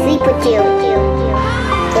and sleep with you.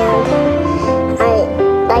 And I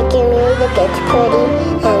like your music, it's pretty,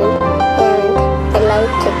 and I'd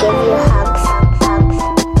like to give you hugs.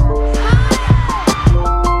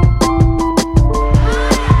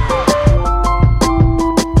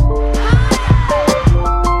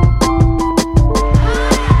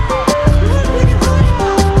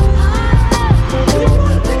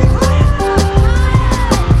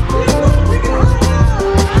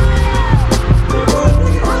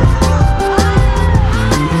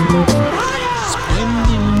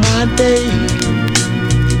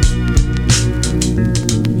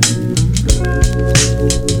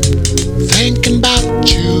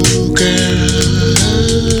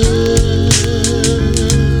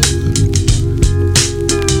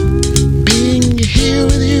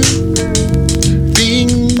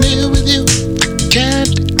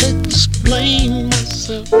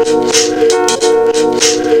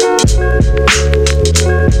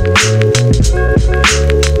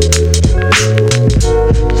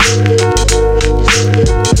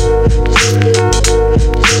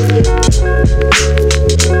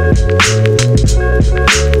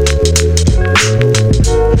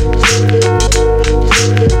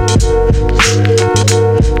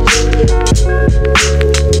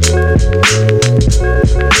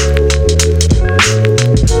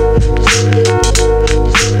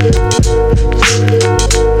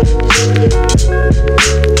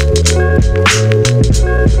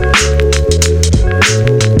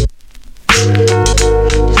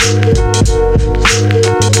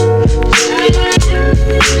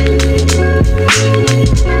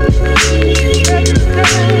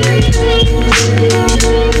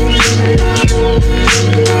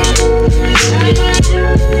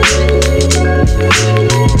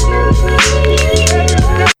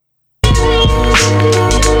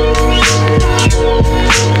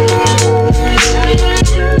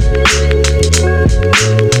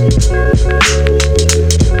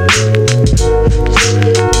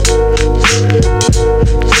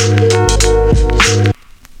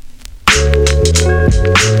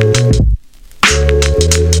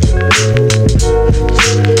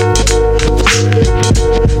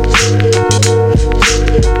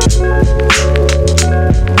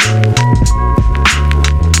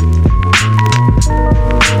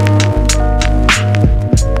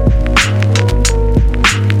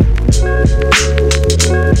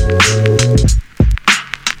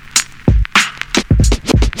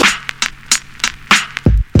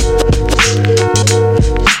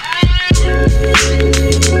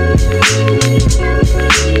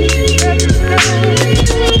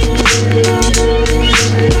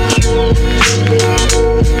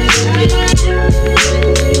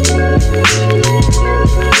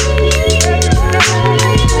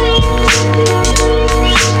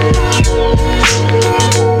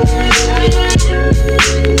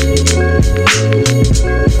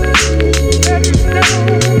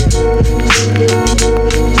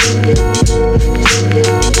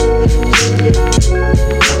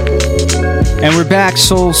 And we're back,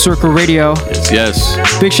 Soul Circle Radio. Yes.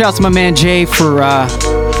 Big shout out to my man Jay for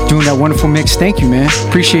doing that wonderful mix. Thank you, man.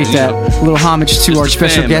 Appreciate that. Little homage to our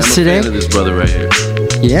special guest today. I'm a fan of this brother right here.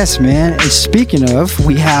 Yes, man. And speaking of,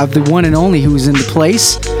 we have the one and only who's in the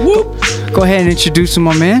place. Whoop. Go ahead and introduce him,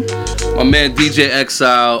 my man. My man DJ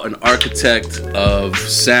Exile, an architect of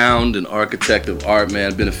sound, an architect of art,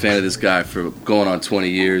 man. I've been a fan of this guy for going on 20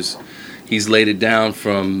 years. He's laid it down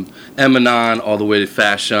from Emanon all the way to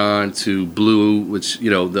Fashion to Blue, which, you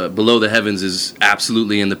know, the Below the Heavens is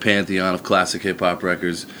absolutely in the pantheon of classic hip-hop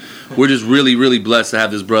records. We're just really, really blessed to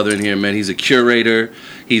have this brother in here, man. He's a curator.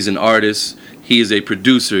 He's an artist. He is a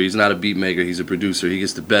producer. He's not a beat maker. He's a producer. He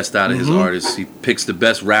gets the best out of his artists. He picks the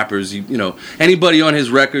best rappers. You know, anybody on his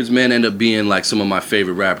records, man, end up being like some of my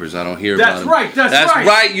favorite rappers. I don't hear about them. That's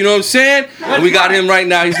right. You know what I'm saying? And we got him right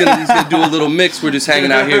now. He's gonna do a little mix. We're just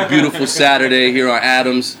hanging out here. Beautiful Saturday here on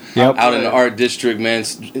Adams, out in the Art District, man,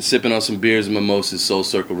 sipping on some beers and mimosas. Soul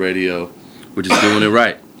Circle Radio. We're just doing it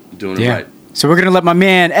right. Doing it right. So we're gonna let my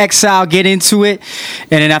man Exile get into it,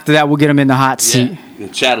 and then after that, we'll get him in the hot seat.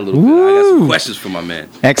 Chat a little bit. I got some questions for my man.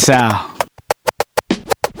 Exile.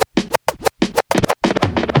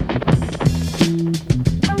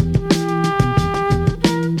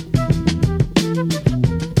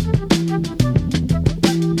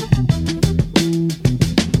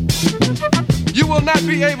 You will not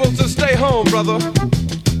be able to stay home, brother.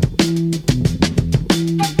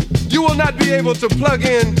 You will not be able to plug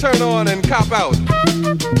in, turn on, and cop out.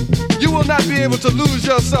 You will not be able to lose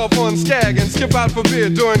yourself on Skag and skip out for beer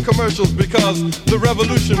during commercials because the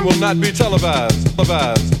revolution will not be televised. It's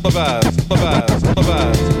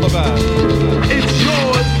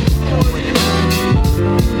yours.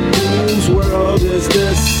 Whose world is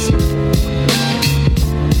this?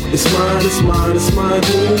 It's mine, it's mine, it's mine.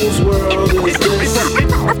 Whose world is this?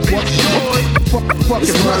 What's yours?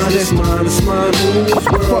 It's mine, it's mine, it's mine. Whose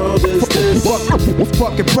world is this?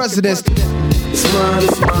 Fucking presidents. It's mine,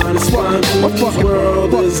 it's mine, it's mine. Whose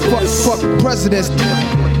world is this? Fucking presidents.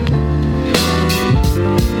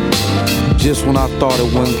 Just when I thought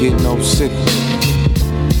it wouldn't get no sicker.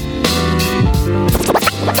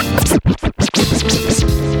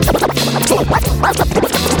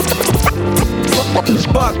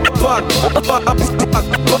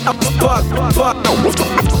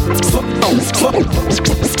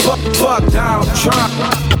 Fuck down, Trump.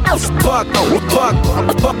 Fuck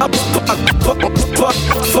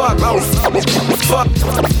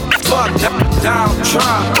down,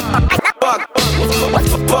 Trump.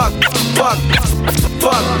 Fuck Fuck,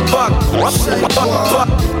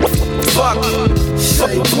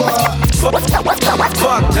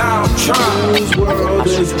 Donald Trump. Whose world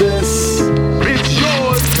is this? It's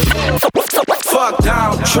yours. Fuck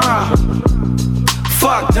Donald Trump.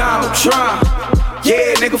 Fuck Donald Trump.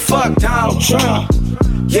 Yeah, nigga, fuck Donald Trump.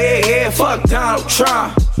 Yeah, fuck Donald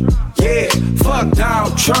Trump. Yeah, fuck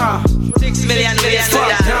Donald Trump. 6 million ways to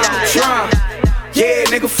die. Fuck Donald Trump. Yeah,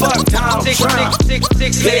 nigga, fuck Donald Trump.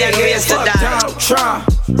 6 million ways to die. Donald Trump.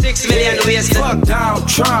 6 million ways to fuck Donald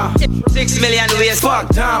Trump. 6 million ways fuck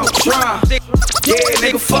Donald Trump. Yeah,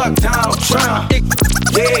 nigga, fuck Donald Trump.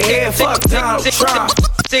 Yeah, fuck Donald Trump.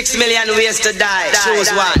 6 million ways to die.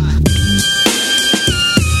 Choose one.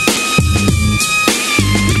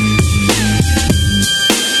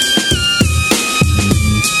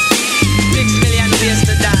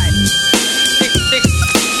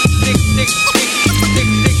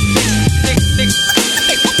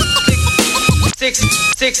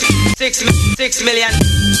 Six million.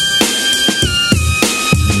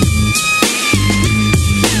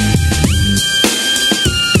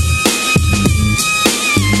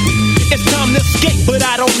 It's time to escape, but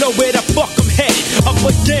I don't know where the fuck I'm headed. Up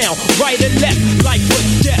or down, right or left, life or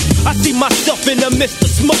death. I see myself in the midst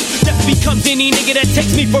of smoke. Death becomes any nigga that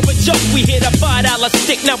takes me for a joke. We hit a $5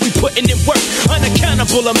 stick, now we putting in work.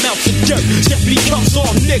 Unaccountable amounts of dirt. Death becomes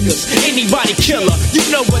all niggas, anybody killer. You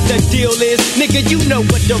know what the deal is, nigga, you know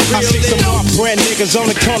what the real is. I see some off-brand niggas on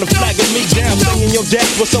the corner flagging me down, singing your dad,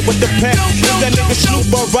 what's up with the pack? Is that nigga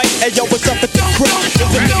Snoop alright? Hey yo, what's up at the crib? Is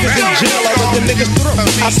the niggas in jail or is the niggas through?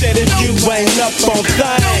 I said if you ain't up on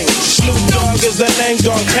things, Snoop Dogg is the name,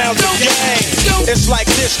 Dogg Town's the gang. It's like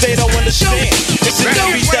this, they don't understand. It's an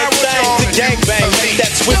everyday thing, the gangbang. Make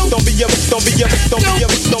that switch, don't be a bitch, don't be a bitch, don't be a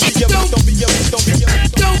bitch, don't be a bitch, don't be a bitch, don't be a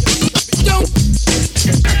bitch, don't.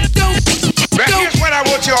 Now here's what I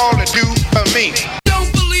want you all to do for me.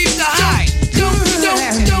 Don't believe the hype. Don't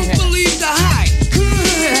believe the hype.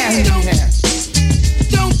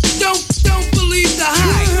 Don't believe the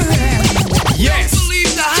hype. Yes. Don't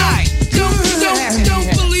believe the hype. Don't believe the hype. Don't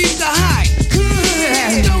believe the hype.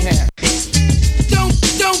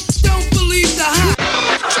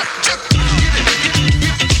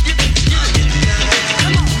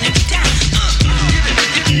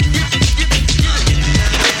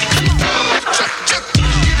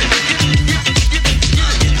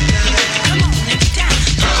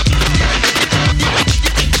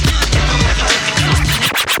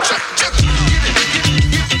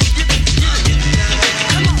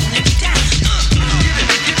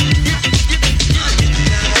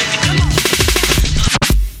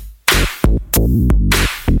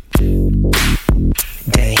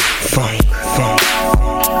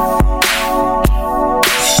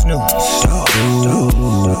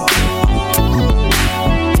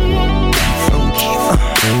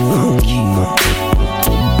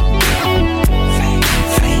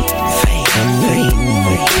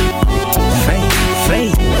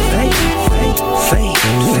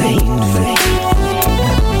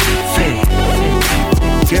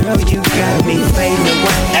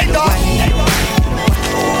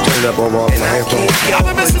 I've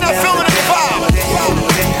been missing that feeling in the vibe.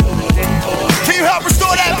 Can you help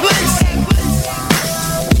restore that, please?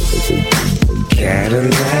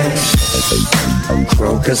 Cadillacs,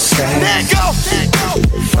 Croker Stacks,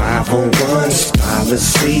 501s,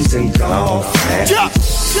 policies, and golf hats.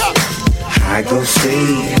 I go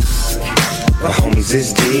see the homies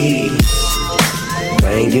is deep,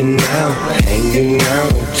 banging out, hanging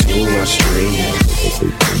out to my street.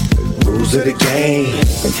 Rules of the game,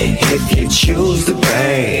 if you choose to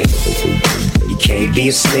bang, you can't be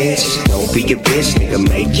a snitch, don't be a bitch, nigga,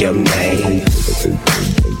 make your name.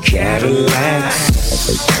 Cadillacs,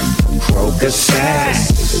 Croker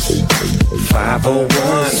Sacks,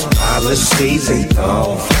 501s, policies, and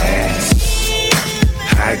golf hats.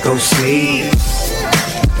 I go see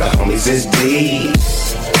the homies is deep,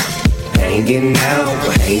 hanging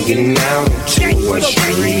out to one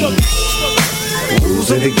street.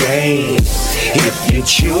 Rules of the game, if you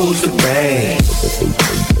choose to bang,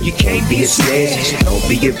 you can't be a snitch, don't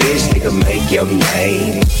be a bitch, nigga, make your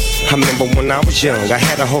name. I remember when I was young, I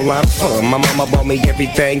had a whole lot of fun. My mama bought me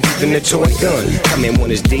everything, even a toy gun. Come in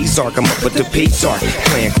when it's D-Sark, I'm up with the P-Sark.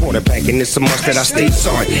 Playing quarterback, and it's a must that I stay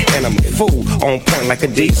Sark. And I'm a fool, on point like a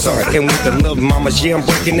D-Sark. And with the little mamas, yeah, I'm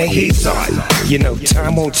breaking the heat on. You know,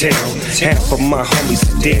 time won't tell. Half of my homies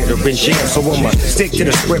are dead or in jail, so I'ma stick to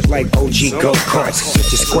the script like OG go-karts.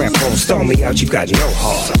 Put your scrap on, stall me out, you got no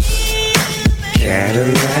heart.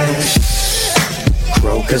 Cadillacs,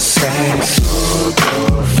 Croker Sacks,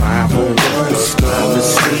 501s,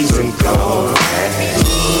 policies, and golf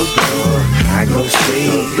hats.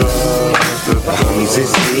 homies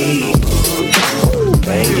is deep.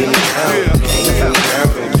 Banging out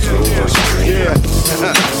to a stream.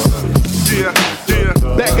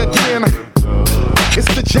 Back again. It's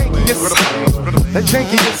the jankiest. The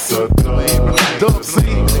jankiest. Dub C.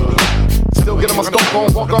 Still getting my stuff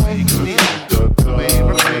on, walk on.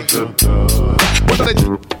 What's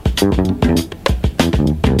that?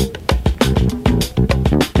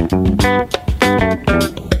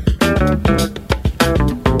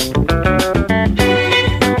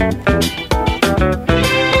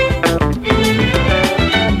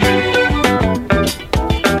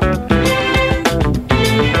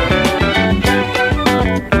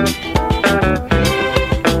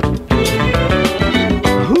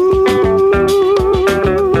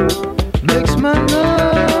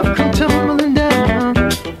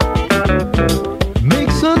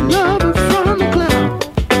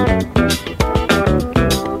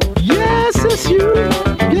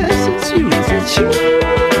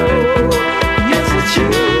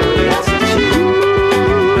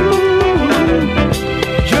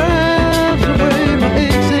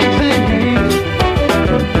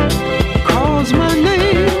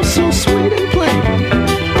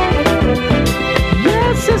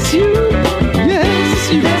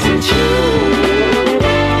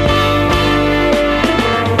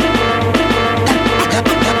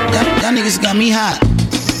 Got me hot.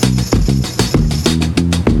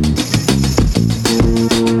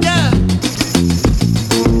 Yeah.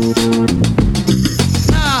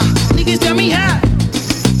 Niggas got me hot.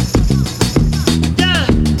 Yeah.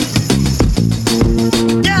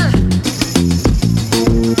 Yeah.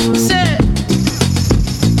 Said,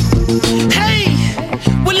 hey,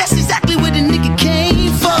 well that's exactly where the nigga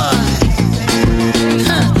came for.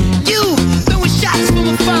 You throwing shots from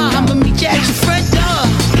afar. I'ma meet you at your front door.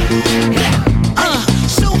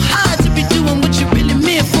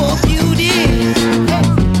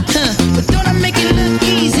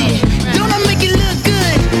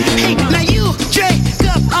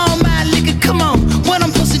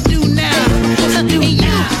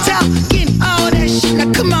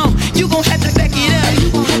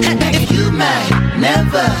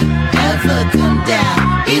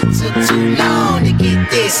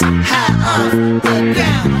 High off the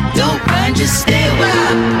ground, don't run, just stay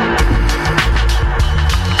wild.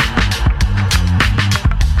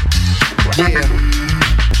 Yeah,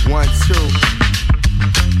 1, 2.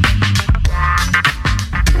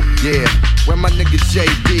 Yeah, where my nigga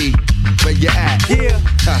JD? Where you at? Yeah.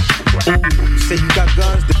 Ooh, you say you got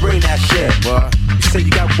guns to bring that shit. What? You say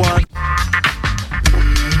you got one.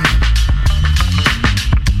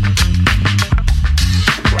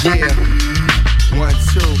 Yeah. 1,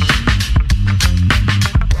 2.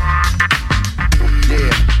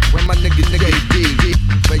 Yeah, where my nigga D?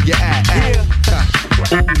 Where you at? Yeah.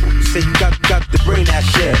 Ooh, you say you got to bring that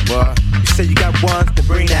shit. What? You say you got ones to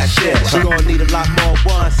bring that shit. You gon' need a lot more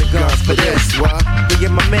ones and guns for this. What? Me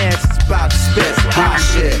and my man's about to spit hot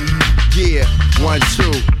shit. Yeah, 1,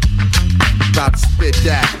 2. About to spit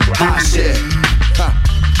that hot shit. Huh.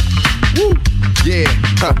 Woo. Yeah.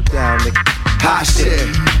 Huh. Down, nigga. Hot shit.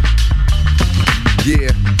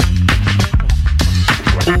 Yeah.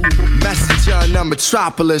 Messenger in the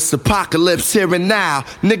metropolis, apocalypse here and now.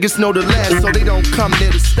 Niggas know the last, so they don't come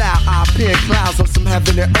near the style. I appear in clouds on some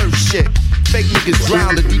heaven and earth shit. Fake niggas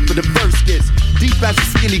drown the deeper the verse gets. Deep as a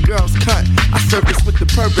skinny girl's cunt. I surface with the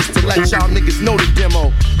purpose to let y'all niggas know the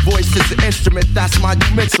demo. Voice is an instrument, that's my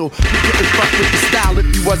new mental. You couldn't fuck with the style if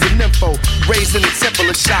you was an info. Raised in the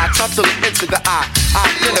temple of shy, tunnel into the eye. I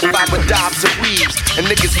identify with dobs and weaves.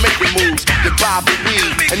 And niggas making moves, the bob and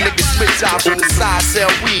weave. And niggas spit jobs on the side,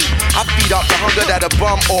 sell weed. I feed off the hunger that a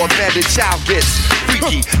bum or a bandit child gets.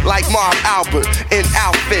 Freaky, like Marv Albert in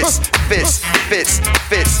outfits. Fits.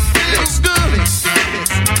 Looks good.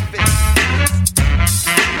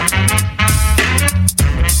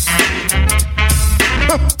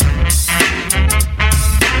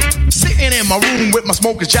 Sitting in my room with my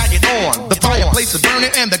smoker's jacket on. The fireplace is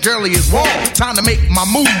burning and the girlie is warm. Time to make my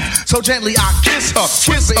move, so gently I kiss her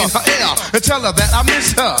in her ear and tell her that I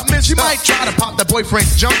miss her. She might try to pop that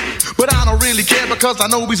boyfriend's junk, but I don't really care because I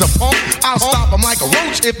know he's a punk. I'll stop him like a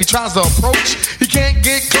roach if he tries to approach. He can't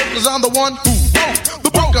get close cause I'm the one who wrote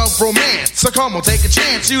the book of romance. So come on, take a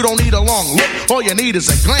chance. You don't need a long look, all you need is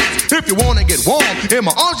a glance. If you wanna get warm, in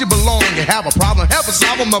my arms you belong. You have a problem, have a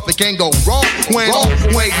solve them, nothing can go wrong. When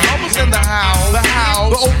overweight lovers in the house,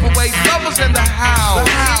 the overweight lovers in the house,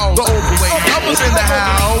 the overweight lovers in the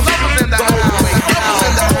house, the overweight lovers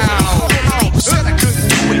in the house. Said I couldn't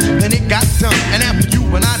do it, and it got done. And after you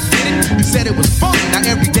and I did it, you said it was fun. Now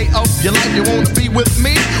every day of your life you wanna be with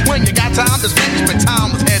me. When you got time to spend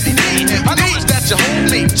time with heavy D. I noticed that you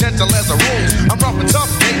gentle as a rose. I'm rough and tough,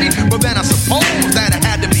 baby, but then I suppose that I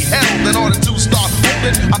had to be held in order to start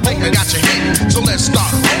holding. I think I got your hit, so let's start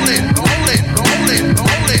rolling, rolling, rolling,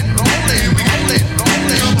 rolling, rolling. We rolling,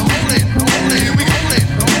 rolling, rolling, rolling. We rolling,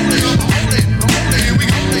 rolling, rolling, rolling. Here we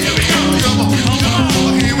go, here we go,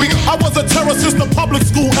 here we go. I was a terror since the public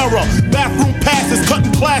school era. Bathroom passes,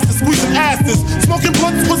 cutting classes, squeezing asses. Smoking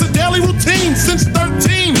blunts was a daily routine since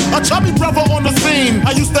 13. A chubby brother on the scene.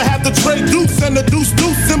 I used to have the tray deuce and the deuce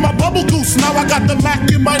in my bubble goose. Now I got the Mac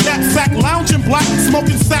in my knapsack, lounging black,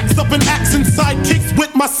 smoking sacks up in axe and sidekicks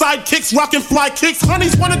with my sidekicks, rocking fly kicks.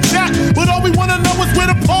 Honeys wanna chat, but all we wanna know is where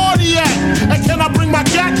the party at. And can I bring my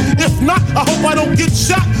gat? If not, I hope I don't get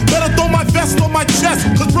shot. Better throw my vest on my chest,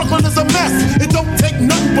 cause Brooklyn is a mess. It don't take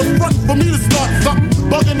nothing but front for me to start something.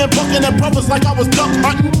 Bugging and bucking at brothers like I was duck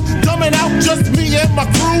hunting. Dumbing out just me and my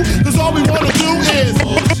crew, cause all we wanna do is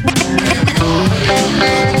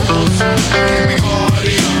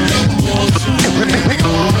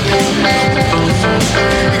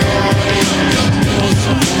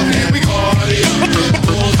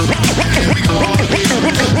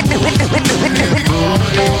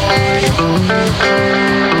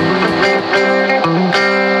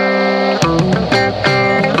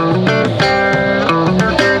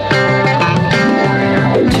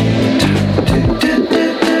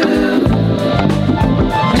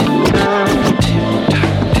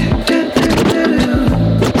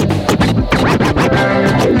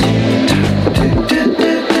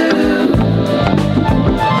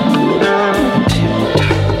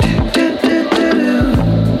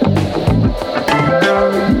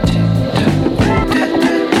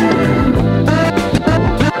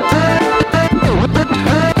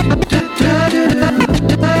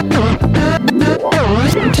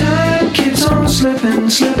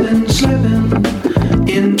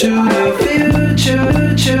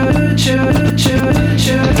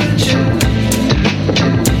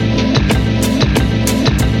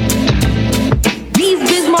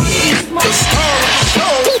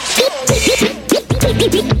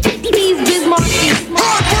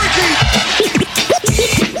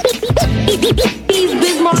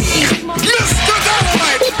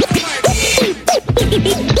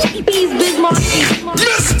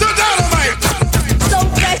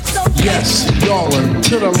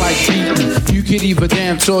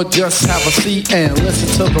or just have a seat and listen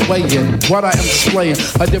to the way-in. What I am displaying,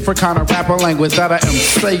 a different kind of rapper language that I am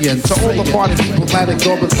saying. To all the party people that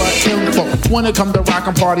ignore but info. When it comes to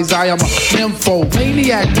rockin' parties, I am a nympho.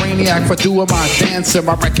 Maniac, brainiac for doing my dancing.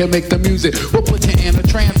 My record make the music, we'll put you in a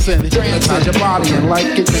trance and hypnotize your body and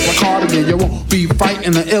like it in a cardigan. You won't be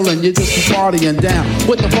fighting the illin', you just be partying down.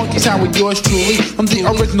 With the funky sound with yours truly, I'm the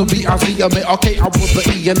original B-I-Z-M-A. Okay, I was the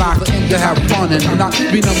E and I aim to have fun and not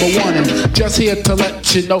be number one. And just here to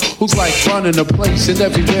let you know who's like running the place, and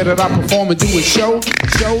everywhere that I perform and do a show,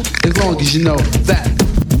 as long as you know that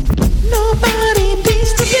nobody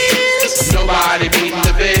beats the biz. Nobody beats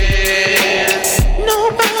the biz.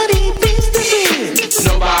 Nobody beats the biz.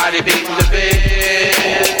 Nobody beats the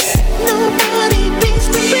biz. Nobody beats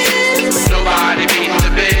the biz. Nobody beats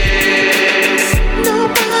the biz.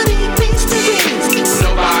 Nobody beats the biz.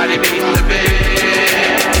 Nobody beats the biz.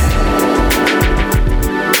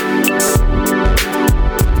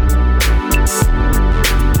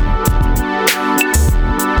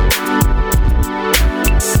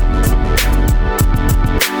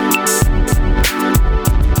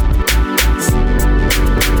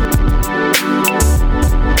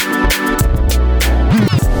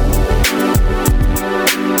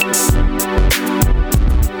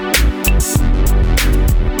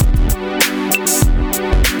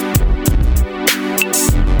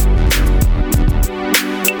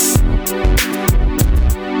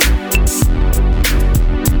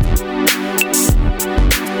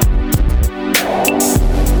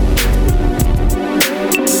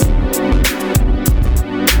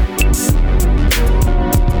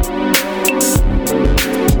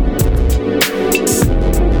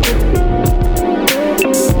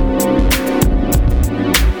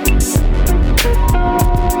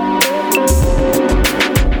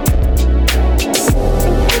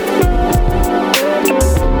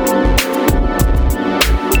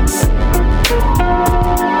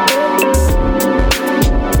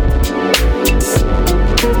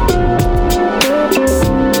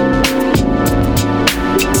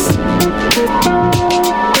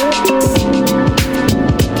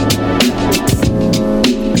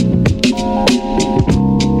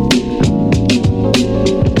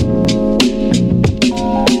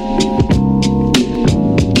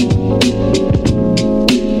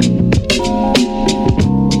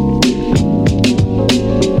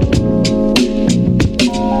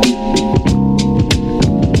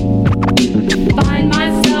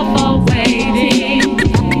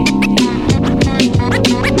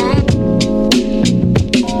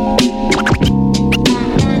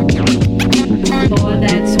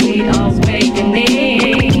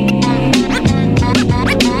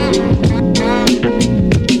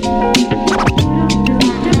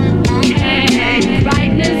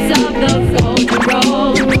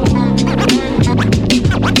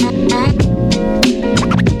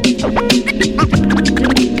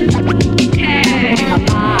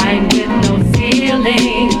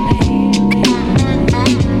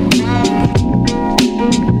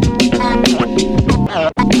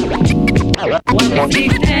 see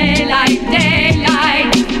daylight,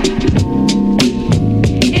 daylight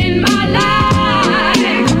in my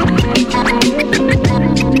life.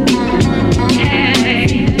 Hey,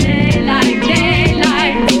 daylight,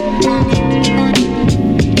 daylight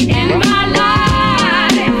in my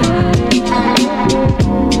life.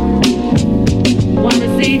 Wanna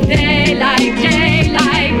see daylight,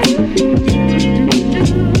 daylight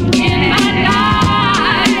in my life.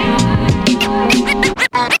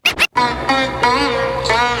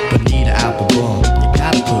 Bonita Applebum, you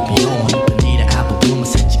gotta put me on. Bonita Applebum, I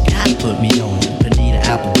said you gotta put me on. Bonita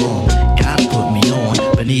Applebum, gotta put me on.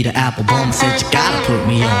 Bonita Applebum, I said you gotta put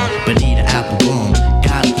me on. Bonita Applebum,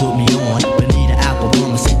 gotta put me on. Bonita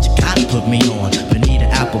Applebum, I said you gotta put me on. Bonita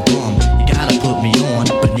Applebum, you gotta put me on.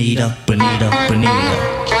 Bonita, Bonita, Bonita.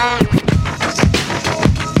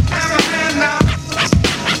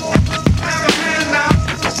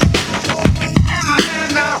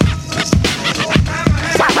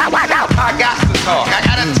 I got to talk. I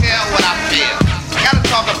gotta tell what I feel. I gotta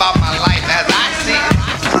talk about my life as I see it.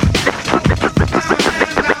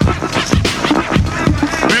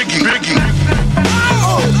 Biggie.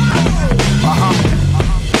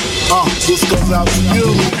 This goes out to you.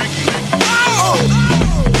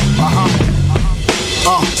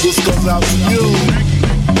 This goes out to you.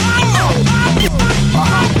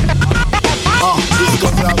 This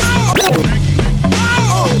goes out to you.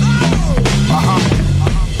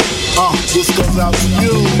 This goes out to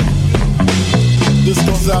you. This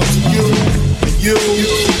goes out to you. And you.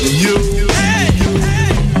 And you. And you.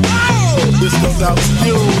 This goes out to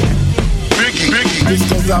you. Biggie. This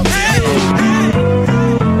goes out to you.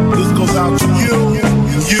 This goes out to you.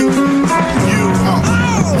 And you. And you.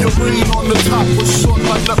 Your green on the top was short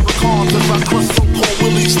like leprechauns. As I crush so-called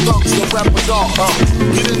Willie Stunts and rapper dog.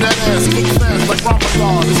 Get in that ass, quick fast like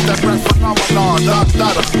Ramadan. It's that rap phenomenon.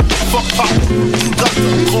 Dada. Fuck pop. You got to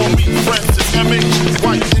call me Francis M.H.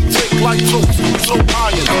 White intake like toast. So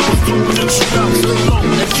iron. Don't get you down, stay low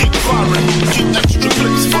and keep firing. Keep extra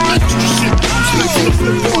clicks for extra shit. Slicks to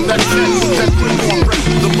flip on that cat with that grip on rap.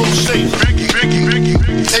 The milkshake. Biggie.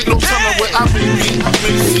 Ain't no telling where I may be. I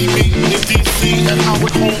may see me in D.C. and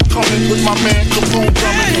Howard Homecoming with my man Capone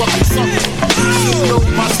drumming fucking something. You should know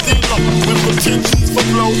my steel up with for 10 G's for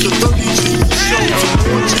blow to 30 G's for show. To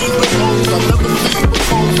 4 G's with hoes I never seen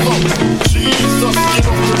before flow. Jesus, get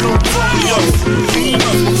off the notorious. Clean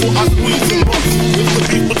us before I squeeze and bust. If the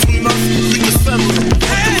beef between us, we can settle it.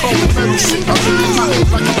 With the cold metal shit, I really hot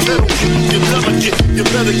like a kettle. You're delicate, you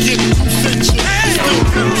better get 2 cent shit. Still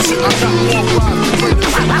pedal shit, I got more rides than greater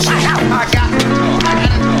shit. I got to talk.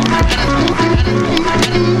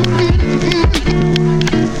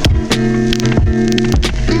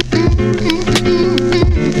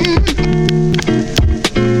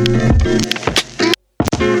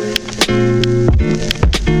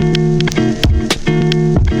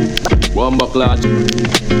 Bomba clad.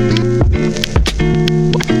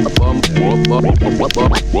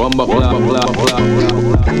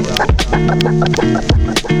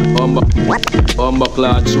 Bomba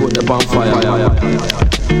clad, shoot the bonfire.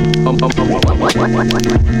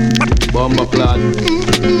 Bomba clad.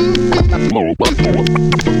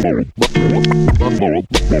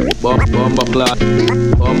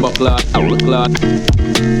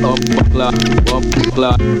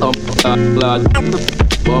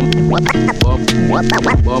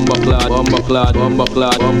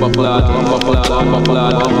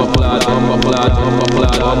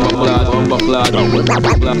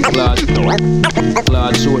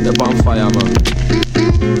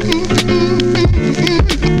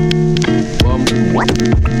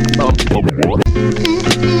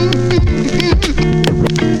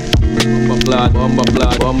 Shoot the bonfire, man.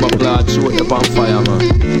 Bomba clad, shoot the bonfire, man.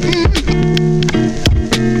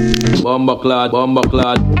 Bomba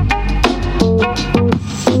clad.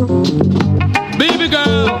 Baby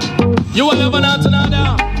girl, you will never not tonight.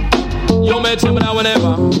 You may tell me that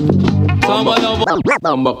whenever. Someone over.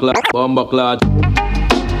 Bomba clad.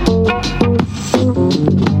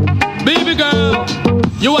 Baby girl,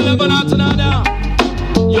 you will never not tonight.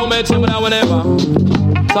 You may tell me that whenever.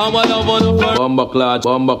 Someone over the first. Bomba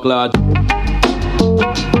clad.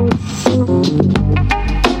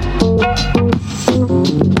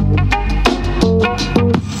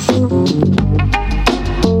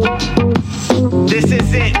 This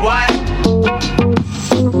is it, what?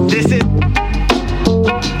 This is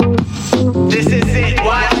it,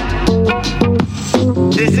 what?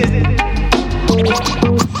 This is it.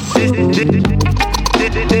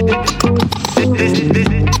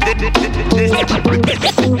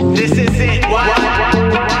 This is it, what?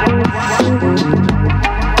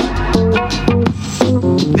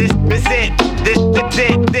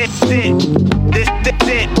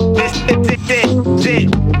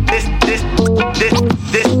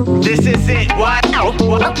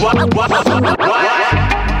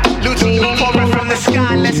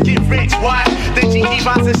 what? The Gigi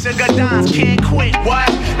vines and sugar dimes, can't quit, what?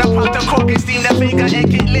 Now pop the cork and steam the finger and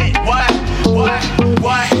get lit, what?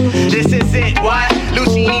 This is it, what?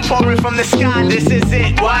 Lucini pouring from the sky, this is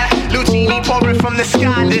it, what? Lucini pouring from the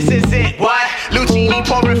sky, this is it, what? Lucini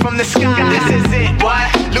pouring from the sky, this is it, what?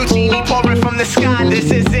 Lucini pouring from the sky, this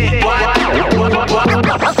is it, what? Lucini pouring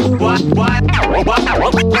from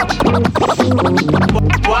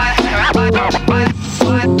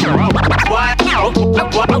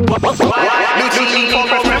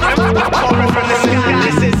the sky,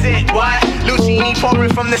 this is it, what? Lucini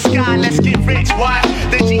pouring from the sky, let's get rich, what?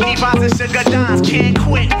 The Gigi vines and sugar dimes, can't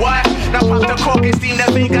quit, what? Now pop the cork and steam the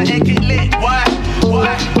finger and get lit, what?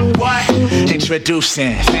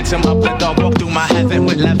 Introducing Phantom up the dog, walk through my heaven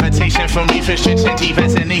with levitation from reefer stringent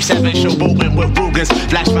events and E7 showboating with Rugers,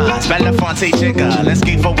 Flash Vines, Belafonte Jigger. Let's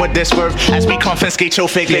give forward this verb as we confiscate your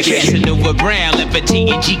figure. Casanova Brown,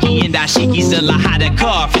 levitating Jiki and Dashiki, still a hotter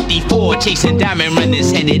car. 54, chasing diamond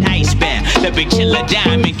runners headed icebound. The big killer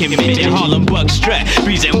diamond convention, Harlem Buck strut,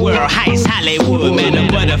 breezing world heights, Hollywood, man, a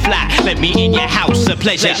butterfly. Let me in your house, a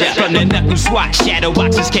pleasure. From the knuckle swat, shadow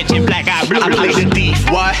boxes catching black eye blue. I play the thief,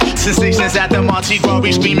 what? Sensations at the Monte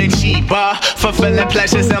Glory, screaming cheaper. Fulfilling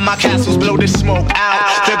pleasures in my castles, blow the smoke out.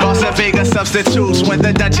 The boss of Vega substitutes when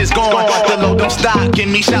the Dutch is gone. The load don't stop, give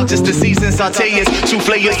me shouts, it's the season. Sauteas, two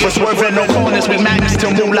flayers for swerving, no corners with magnets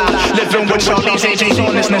to moolah. Living with Charlie's angels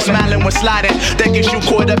honest, no smiling when sliding. That gets you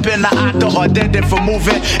caught up in the octa or dead for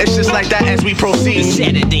moving. It's just like that as we proceed.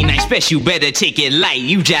 Saturday night special, better take it light.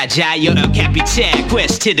 You jaja, you're El Capitan.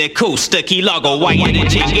 Quest to the coast, the Key Largo, wire the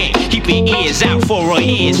jig. Keep your ears out for a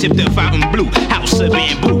head, sip the fountain blue. House of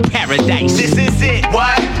bamboo, paradise. This is it,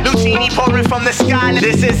 what? Lucini pouring from the sky,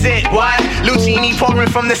 this is it, what? Lucini pouring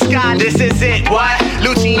from the sky, this is it, what?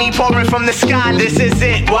 Lucini pouring from the sky, this is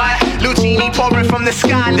it, what? Lucini pouring from the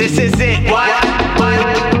sky, this is it, what?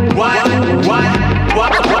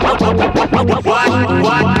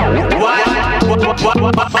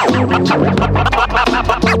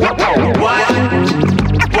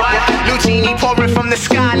 Lucini pouring from the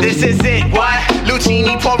sky, this is it, what?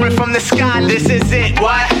 Lucini pouring from the sky, this is it,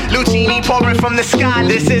 what? Lucini pouring from the sky,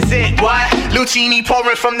 this is it, what? Lucini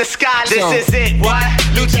pouring from the sky, this is it, what?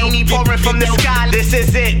 Lucini pouring from the sky, this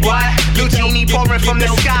is it, what? Lucini pouring from the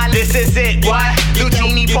sky, this is it, what?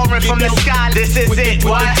 Lucini pouring from the sky, this is it,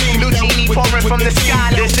 what? Lucini pouring from the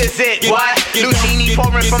sky, this is it, what? Lucini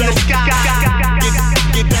pouring from the sky. Get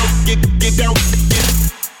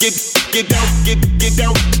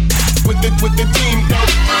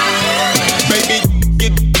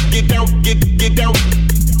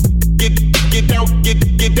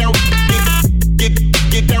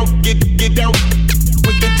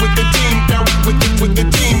down with the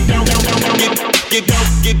team down, baby. Get down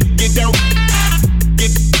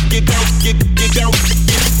with the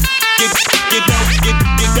team down, get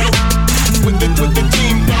down with the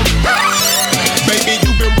team down. Baby,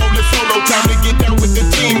 you been rolling solo, time to get down with the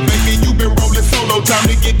team. Baby, you been rolling solo, time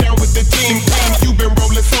to get down with the team. You been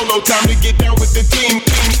rolling solo, time to get down with the team.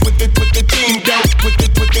 With the team down, with the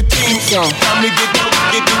team. Time to get down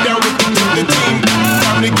with the team.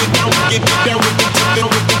 Time to get down with the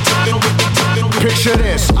Picture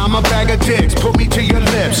this, I'm a bag of dicks, put me to your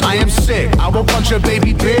lips. I am sick, I will punch a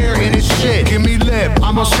baby bear in his shit. Give me lip,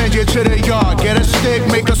 I'ma send you to the yard. Get a stick,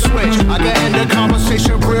 make a switch. I can end the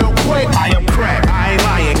conversation real quick. I am crack, I ain't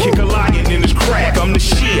lying, kick a lion in his crack. I'm the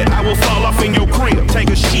shit, I will fall off in your crib, take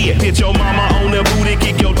a shit. Hit your mama on the booty,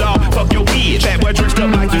 kick your dog, fuck your bitch. That boy dressed up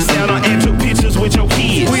like you Santa and took pictures with your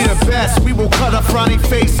kids. We the best, we will cut a frowny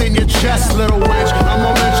face in your chest, little witch. I'm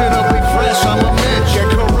unmentionably fresh, I'm a bitch. You're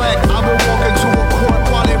correct, I will walk into a court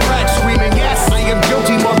while they wreck, screaming yes, I am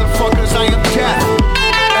guilty, motherfuckers, I am death.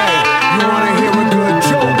 Hey, you wanna hear a good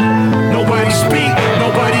joke? Nobody speak,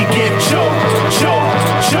 nobody get choked, choked,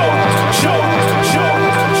 choked, choked,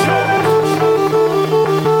 choked, choked.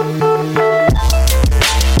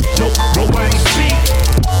 Nobody speak.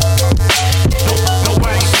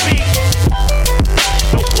 Nobody speak.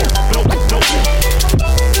 Nobody speak.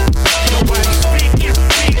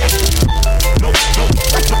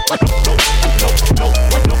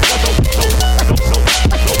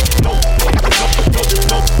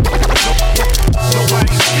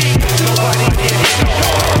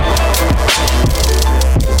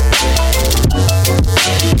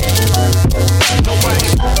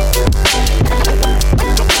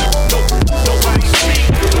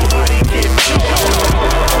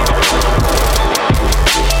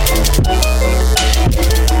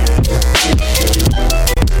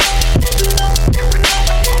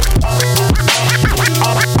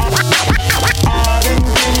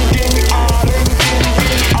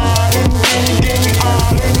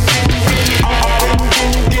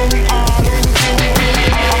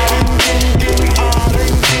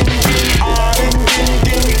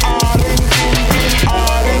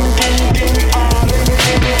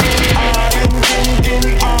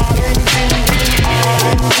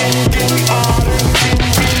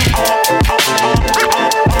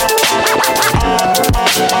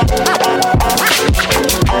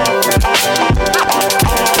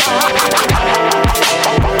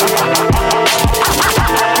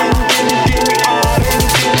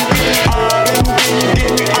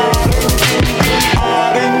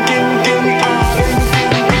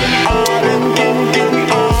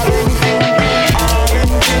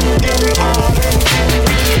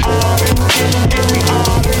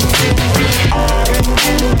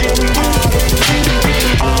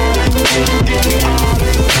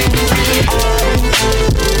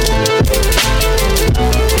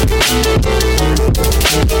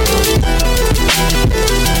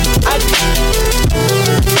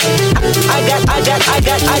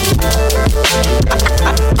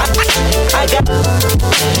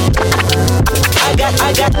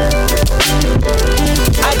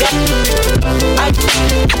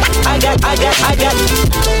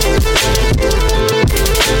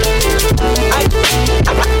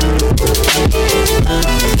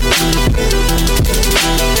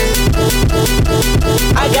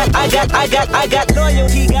 I got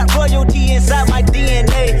loyalty, got royalty inside my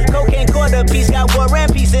DNA. Cocaine quarter piece, got war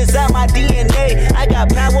and peace inside my DNA. I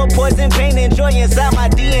got power, poison, pain, and joy inside my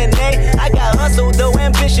DNA. I got hustle, though,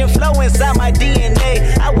 ambition, flow inside my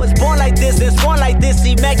DNA. I was born like this and born like this,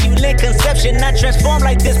 immaculate conception. I transform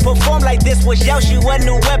like this, perform like this, was out you a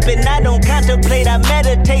new weapon. I don't contemplate, I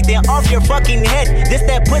meditate, then off your fucking head. This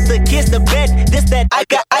that put the kids to bed. This that I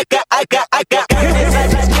got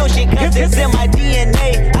inside my skill shit, cause it's in my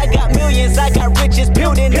DNA. I got millions, I got riches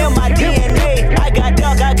building in my DNA. I got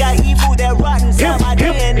dark, I got evil that rotten inside my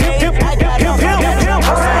DNA. I got dark, I got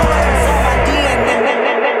evil inside my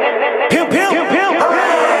DNA. Pimp.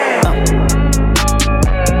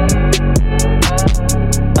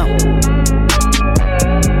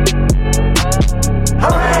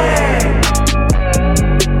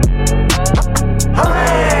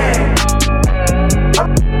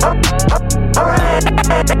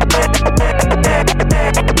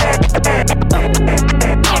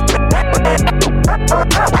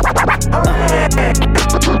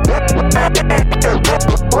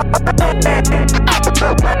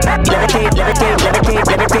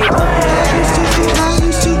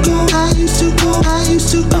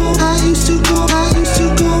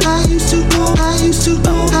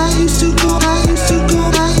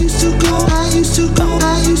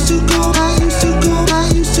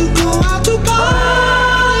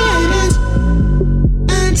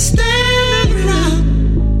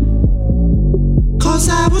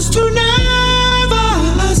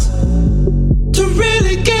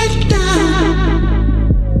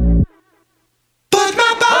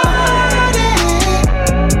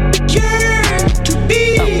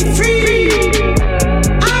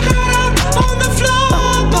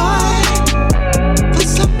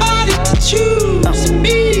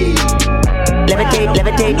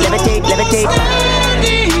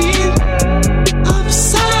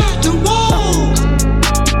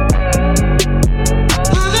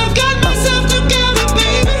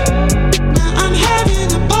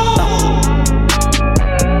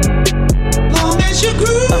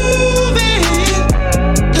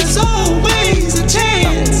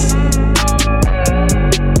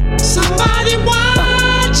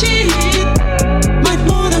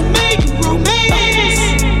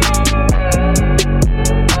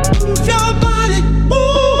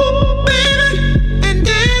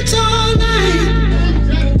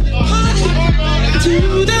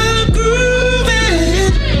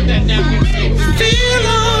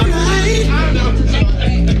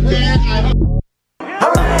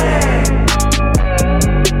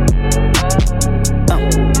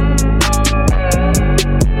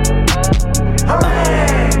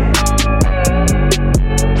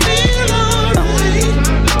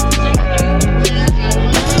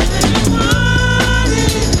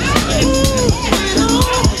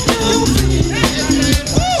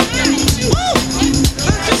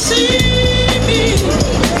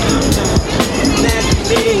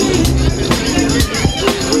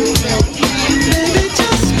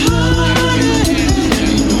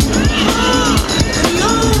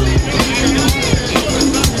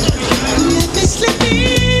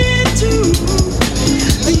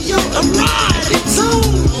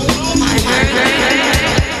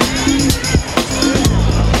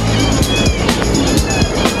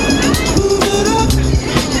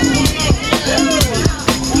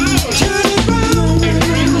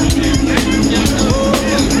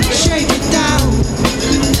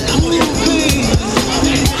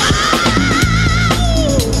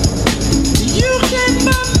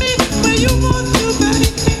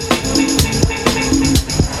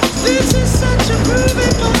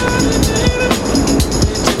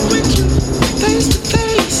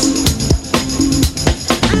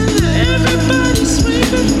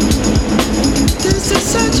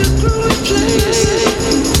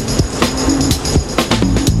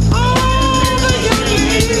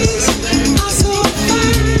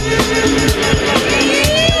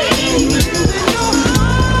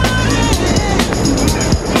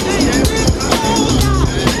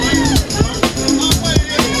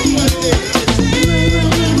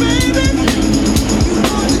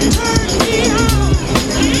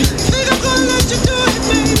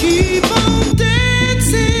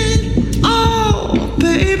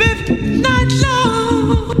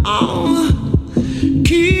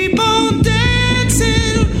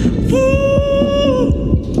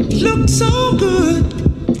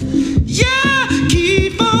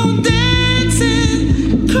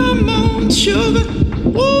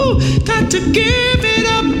 give it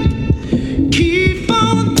up. Keep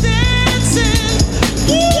on dancing.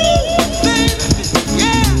 Woo, baby,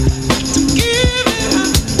 yeah. To give it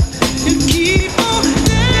up and keep on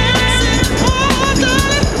dancing. Oh,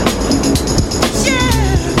 darling, yeah.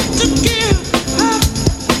 To give up,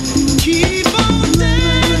 keep on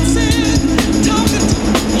dancing. Talking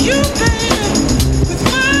to you, baby, with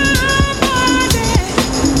my body.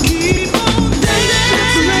 Keep on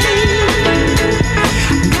dancing.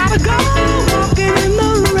 Gotta go walking in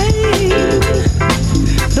the rain.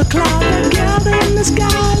 The clouds that gather in the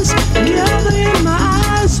skies, gather in my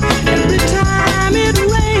eyes every time it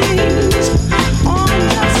rains. On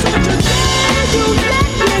just such a day, you let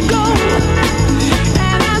me go.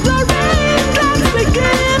 And as the raindrops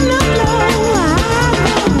begin to flow, I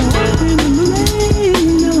go walking in the rain,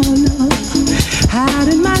 no, no,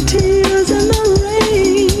 hiding my tears in the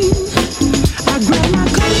rain. I grab my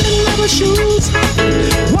coat and rubber shoes,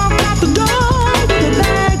 walk out the door with a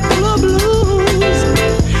bag full of blues.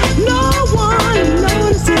 No one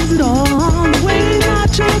notices it all. The way my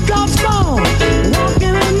teardrops fall,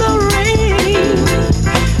 walking in the rain.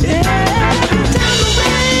 Every time the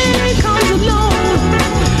rain comes along,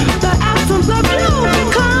 the absence of you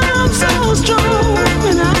becomes so strong.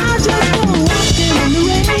 And I just go walking in the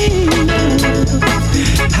rain,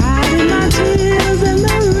 hiding my tears in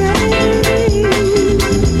the rain.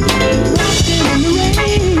 Walking in the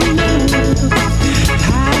rain,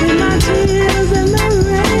 hiding my tears in the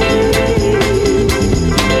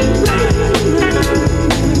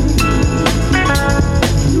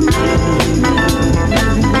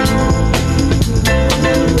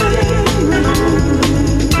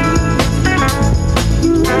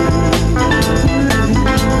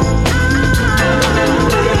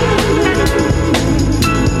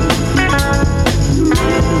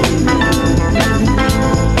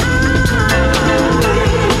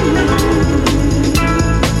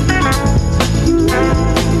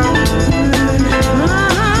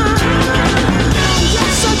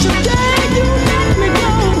just such a day you let me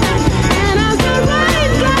go. And as the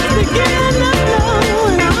raindrops begin to flow,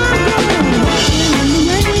 and I go walking in the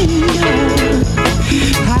rain,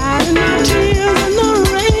 hiding my tears in the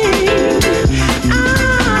rain. I'm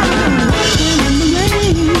walking in the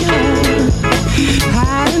rain,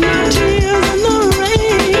 hiding my tears in the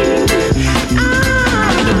rain. I'm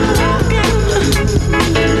walking,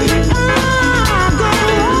 I go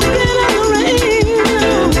walking in the rain. I'm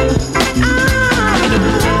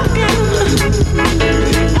walking,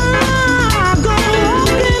 I go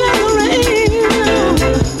walking in the rain.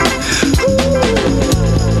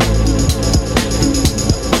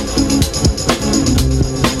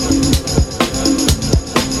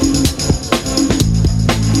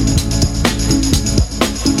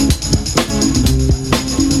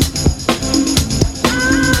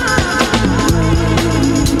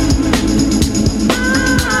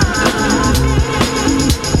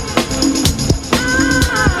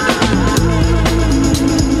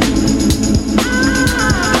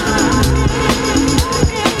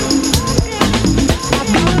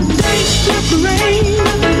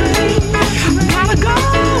 Gotta go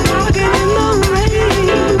walking in the rain.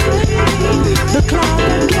 The clouds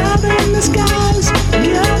that gather in the skies,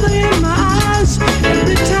 gather in my eyes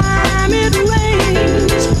every time it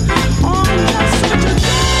rains. On just such a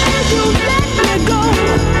day, you let me go.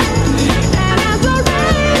 And as the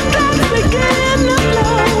raindrops begin to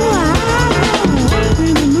flow, I go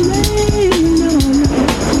walking in the rain, no, no,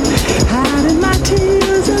 hiding my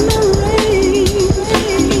tears in the rain.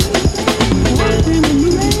 Walking in the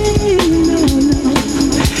rain, no, no,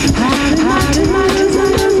 hiding my tears in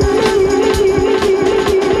the rain.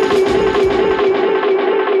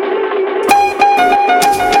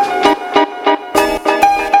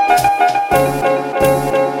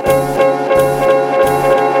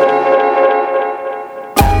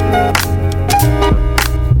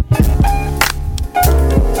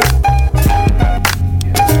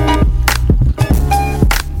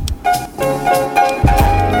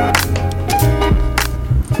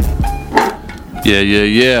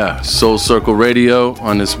 Yeah. Soul Circle Radio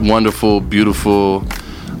on this wonderful, beautiful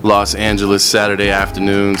Los Angeles Saturday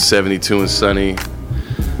afternoon, 72 and sunny.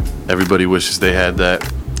 Everybody wishes they had that.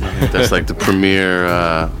 That's like the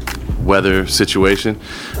premier weather situation.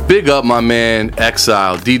 Big up my man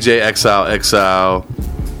Exile, DJ Exile.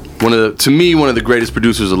 To me, one of the greatest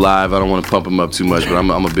producers alive. I don't want to pump him up too much, but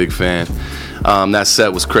I'm a big fan. That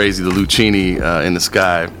set was crazy. The Lucchini in the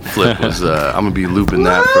sky flip was. I'm gonna be looping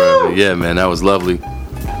that forever. Yeah, man, that was lovely.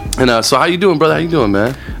 And so, how you doing, brother? How you doing,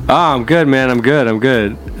 man? I'm good, man. I'm good.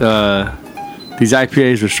 These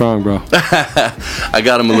IPAs are strong, bro. I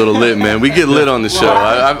got them a little lit, man. We get lit on the show.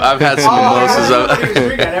 I've had some mimosas.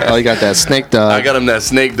 Oh, you got that snake dog. I got him that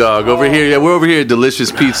snake dog over here. Yeah, we're over here at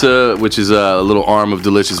Delicious Pizza, which is a little arm of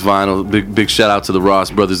Delicious Vinyl. Big shout out to the Ross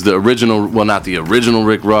brothers. The original, well, not the original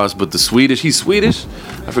Rick Ross, but the Swedish. He's Swedish.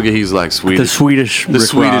 I forget he's like Swedish. The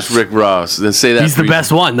Swedish Rick Ross. Then say that. He's the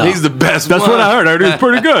best one, though. He's the best That's one. what I heard. I heard he's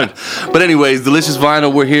pretty good. But anyways, Delicious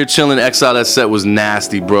Vinyl, we're here chilling. Exile, that set was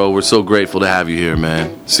nasty, bro. We're so grateful to have you here,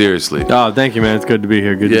 man. Seriously. Oh, thank you, man. It's good to be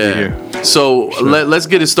here. Good to be here. So let's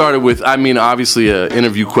get it started with, I mean, obviously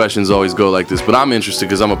interview questions always go like this, but I'm interested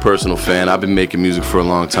because I'm a personal fan. I've been making music for a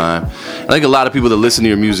long time. I think a lot of people that listen to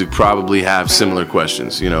your music probably have similar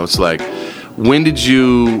questions. You know, it's like, when did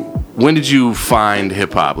you find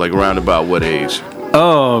hip hop? Like around about what age?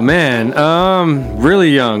 Oh man,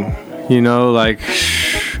 really young. You know, like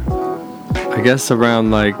I guess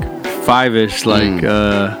around like 5-ish. Like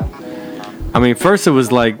I mean, first it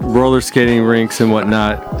was like roller skating rinks and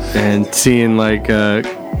whatnot, and seeing like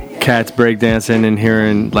cats breakdancing and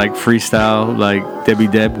hearing like freestyle, like Debbie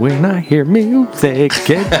Deb. When I hear music,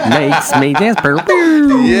 it makes me dance.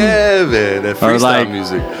 Yeah, man, that freestyle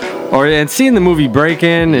music. And seeing the movie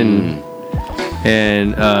Breakin'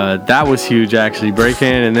 and that was huge, actually.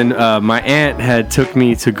 Breakin', and then my aunt had took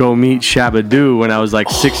me to go meet Shabba-Doo when I was like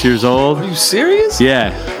 6 years old. Are you serious?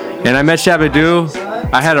 Yeah, and I met Shabba-Doo.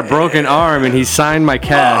 I had a broken arm, and he signed my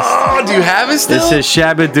cast. Oh, do you have it still? It says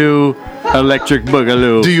Shabba-Doo Electric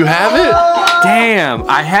Boogaloo. Do you have it? Damn,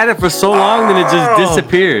 I had it for so long that it just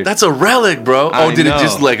disappeared. That's a relic, bro. Oh, did it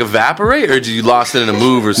just like evaporate, or did you lost it in a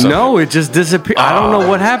move or something? No, it just disappeared. I don't know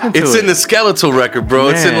what happened to it. It's in the skeletal record, bro.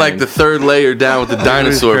 Man. It's in like the third layer down with the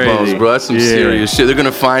dinosaur bones, bro. That's some serious shit. They're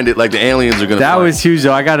gonna find it, like the aliens are gonna That find was huge,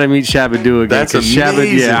 though. I gotta meet Shabba-Doo again. That's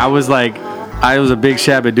amazing. I was a big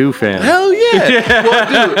Shabba-Doo fan. Hell yeah.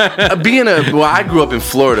 Well, dude, I grew up in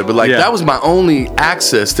Florida, but that was my only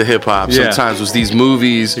access to hip hop sometimes was these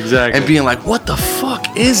movies. Exactly. And being like, what the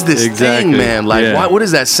fuck is this thing, man? Like, what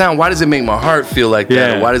does that sound? Why does it make my heart feel like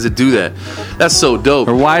that? Or why does it do that? That's so dope.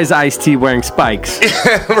 Or why is Ice-T wearing spikes?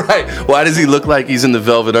 Right. Why does he look like he's in the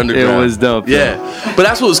Velvet Underground? It was dope. Yeah. But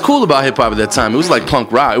that's what was cool about hip hop at that time. It was like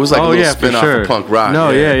punk rock. It was like a little spin-off of punk rock.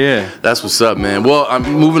 No, yeah. That's what's up, man. Well, I'm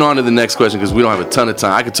moving on to the next question because we don't have a ton of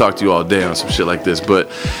time. I could talk to you all day on some shit like this,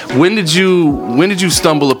 but when did you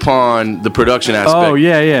stumble upon the production aspect? Oh,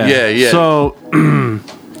 yeah. So,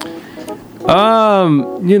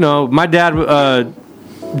 you know, my dad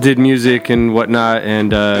did music and whatnot,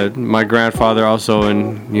 and my grandfather also,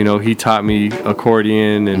 and you know, he taught me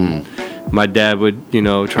accordion, and my dad would, you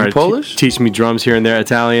know, try to teach me drums here and there,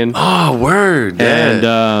 Italian. Oh, word!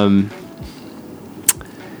 And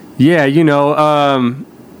you know,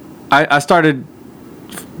 I started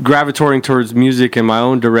gravitating towards music in my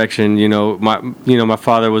own direction. My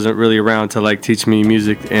father wasn't really around to like teach me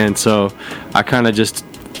music, and so I kind of just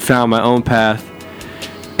found my own path.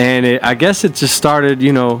 And I guess it just started,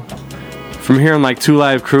 you know, from hearing like 2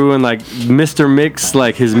 Live Crew and like Mr. Mix,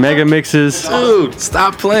 like his mega mixes. Dude,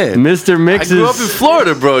 stop playing. Mr. Mixes. I grew up in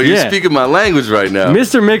Florida, bro. You're speaking my language right now.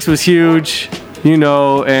 Mr. Mix was huge, you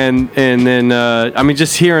know, and then I mean,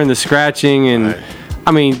 just hearing the scratching and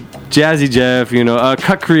I mean, Jazzy Jeff, you know,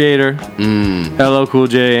 Cut Creator, LL Cool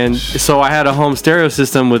J, and so I had a home stereo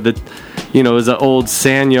system with the, you know, it was an old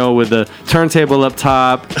Sanyo with the turntable up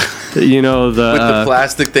top, you know, with the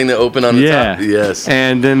plastic thing that opened on the top. Yes.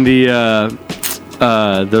 And then the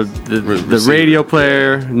radio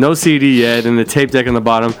player, no CD yet, and the tape deck on the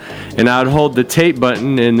bottom, and I would hold the tape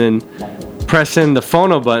button and then press in the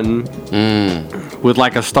phono button with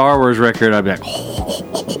like a Star Wars record. I'd be like.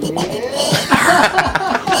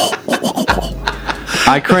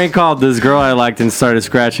 I crank called this girl I liked and started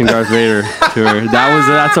scratching Darth Vader to her.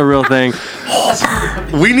 That's a real thing.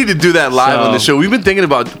 We need to do that live on the show. We've been thinking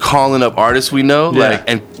about calling up artists we know, like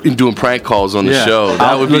and doing prank calls on the show.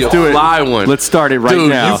 That would be a fly one. Let's start it right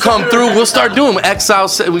now. Dude, you come through. We'll start doing Exile.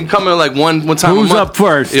 We come in like one time. Who's up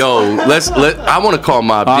first? Yo, I want to call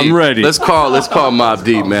Mobb Deep. I'm ready. Let's call Mobb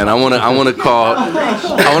Deep, man. I want to call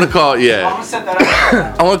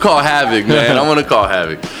Havoc, man. I want to call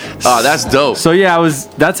Havoc. Oh, that's dope. So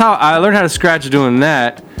that's how I learned how to scratch doing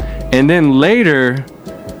that, and then later,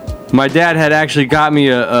 my dad had actually got me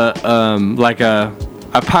a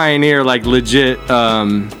Pioneer, like legit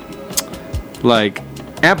like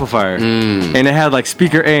amplifier, and it had like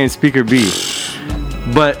speaker A and speaker B,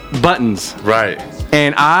 but buttons. Right.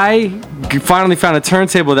 And I finally found a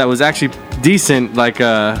turntable that was actually decent, like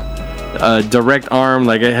a direct arm,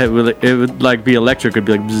 like it would like be electric, it'd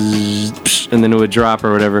be like bzz, psh, and then it would drop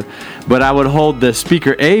or whatever. But I would hold the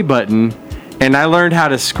speaker A button, and I learned how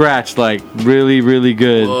to scratch like really, really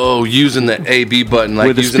good. Oh, using the A/B button, like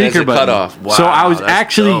with the using it as speaker a button. cutoff. Wow, so I was that's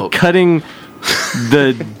actually dope. cutting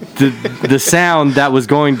the sound that was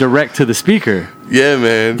going direct to the speaker. Yeah,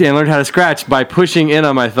 man. And learned how to scratch by pushing in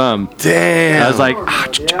on my thumb. Damn. I was like,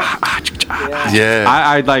 yeah.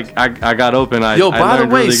 I got open. By the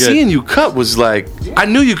learned way, really good. seeing you cut was like, I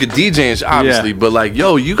knew you could DJ, obviously, Yeah. but like,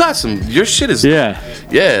 yo, you got your shit is. Yeah,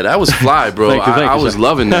 that was fly, bro. Thank you, I was sir.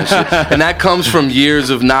 loving that shit, and that comes from years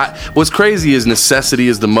of not. What's crazy is necessity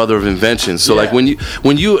is the mother of invention. So like when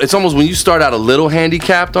you, it's almost when you start out a little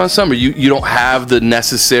handicapped on something, you don't have the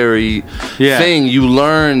necessary thing. You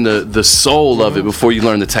learn the soul of it before you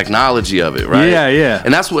learn the technology of it, right? Yeah.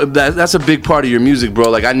 And that's a big part of your music, bro.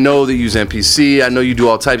 Like I know that you use MPC, I know you do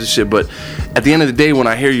all types of shit, but at the end of the day, when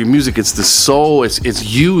I hear your music, it's the soul, it's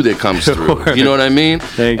you that comes through. You know what I mean?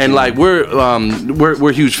 Thank and you. like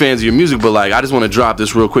we're huge fans of your music, but like I just want to drop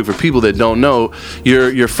this real quick for people that don't know.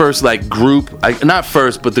 Your first like group, not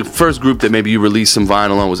first, but the first group that maybe you released some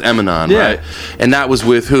vinyl on was Eminon, right? And that was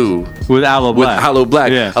with who? With Aloe Black. With Aloe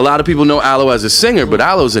Black. Yeah. A lot of people know Aloe as a singer, but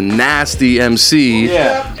Aloe's a nasty MC.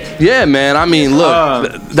 Yeah, man. I mean,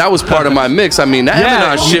 look, that was part of my mix. I mean,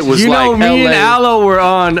 that Eminon shit was like me LA. and Aloe were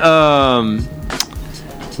on.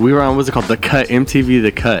 We were on, what's it called? The Cut, MTV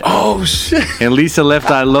The Cut. Oh, shit. And Lisa Left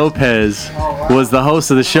Eye Lopez was the host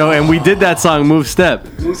of the show, and we did that song, Move Step.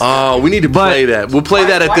 Oh, we need to play that. We'll play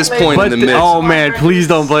that at this point in the mix. Oh, man, please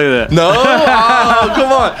don't play that. No? Oh,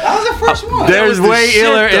 come on. That was the first one. There's way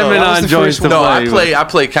iller Eminon joints to play. I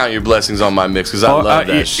play Count Your Blessings on my mix because I love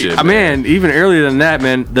that shit. Man, even earlier than that,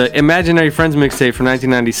 man, the Imaginary Friends mixtape from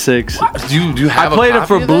 1996. Do you have I played a it copy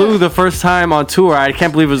for of Blue that? the first time on tour. I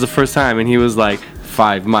can't believe it was the first time, and he was like,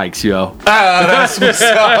 5 mics, yo. That's what's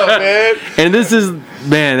up, man. And this is,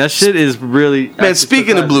 man, that shit is really. Man,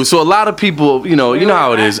 speaking of Blue, so a lot of people, you know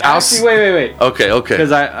how it is. Actually, wait. Okay.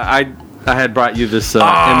 Because I had brought you this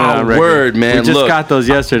Eminem record. Word, man. We just Look, got those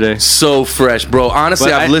yesterday. So fresh, bro.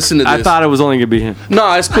 Honestly, But I've listened to this. I thought it was only gonna be him.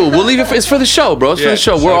 No, it's cool. We'll leave it. It's for the show, bro. It's for the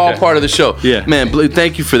show. We're all part of the show. Yeah. Man,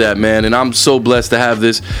 thank you for that, man. And I'm so blessed to have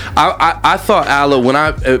this. I thought Aloe when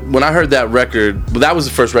I heard that record, that was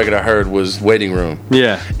the first record I heard was Waiting Room.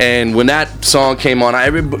 Yeah. And when that song came on,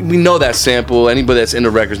 we know that sample. Anybody that's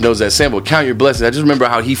into records knows that sample. Count Your Blessings. I just remember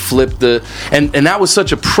how he flipped and that was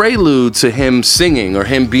such a prelude to him singing or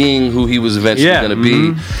him being who he was eventually going to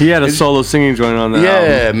be. He had a solo singing joint on that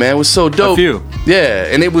album. Yeah, man, it was so dope. A few. Yeah,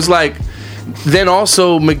 and it was like. Then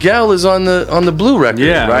also Miguel is on the Blue record,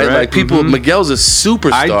 right? Like people, Miguel's a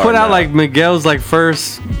superstar. I put out now. like Miguel's like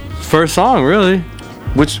first song, really.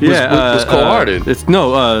 Which was Cold Hearted. It's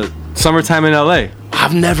Summertime in LA.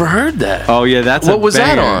 I've never heard that. Oh yeah, that's what was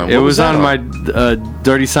that on? It was on my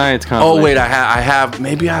Dirty Science compilation. Oh wait, I have.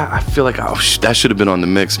 Maybe I feel like that should have been on the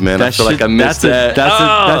mix, man. I feel like I missed that.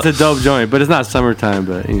 That's a dope joint, but it's not summertime.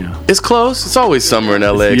 But you know, it's close. It's always summer in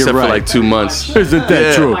LA, except for like 2 months. Isn't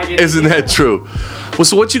that true? Isn't that true? Well,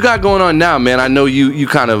 so what you got going on now, man? I know you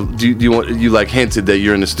kind of you like hinted that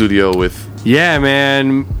you're in the studio with. Yeah,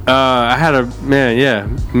 man. I had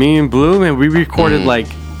me and Blue, man. We recorded like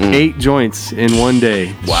 8 joints in one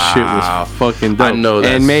day. Wow. Shit was fucking dope. I know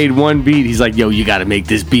that. And made one beat. He's like, yo, you got to make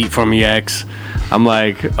this beat for me, X. I'm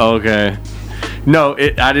like, okay. No,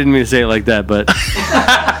 I didn't mean to say it like that, but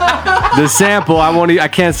the sample, I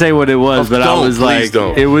can't say what it was, but I was like,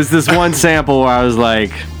 it was this one sample where I was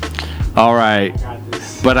like, all right.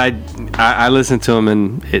 But I listened to him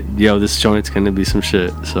and this joint's gonna be some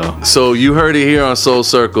shit. So you heard it here on Soul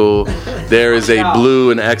Circle. There is a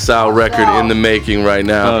Blue and Exile record in the making right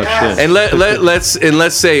now. Oh shit! And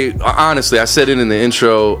let's say honestly, I said it in the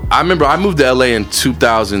intro. I remember I moved to LA in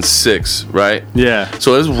 2006, right? Yeah.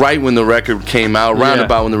 So it was right when the record came out,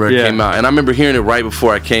 roundabout when the record came out. And I remember hearing it right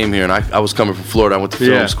before I came here. And I was coming from Florida. I went to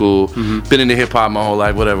film school. Been into hip hop my whole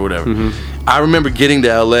life. Whatever. I remember getting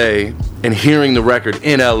to LA and hearing the record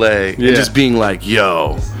in LA and just being like,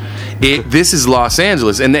 yo, this is Los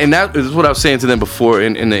Angeles. And that is what I was saying to them before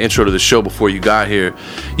in the intro to the show before you got here.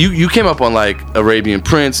 You came up on like Arabian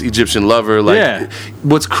Prince, Egyptian Lover. Like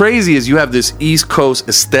what's crazy is you have this East Coast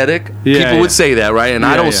aesthetic. People would say that, right? And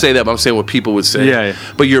I don't say that, but I'm saying what people would say.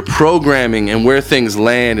 But your programming and where things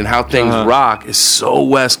land and how things rock is so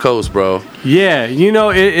West Coast, bro. Yeah,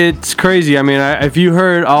 it's crazy. I mean, if you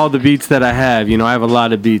heard all the beats that I have, I have a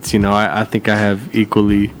lot of beats. I think I have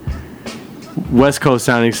equally West Coast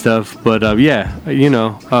sounding stuff. But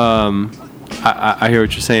I hear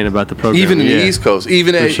what you're saying about the program. Even in the East Coast,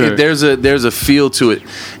 there's a feel to it,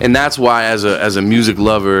 and that's why as a music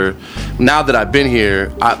lover, now that I've been here,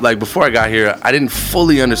 before I got here, I didn't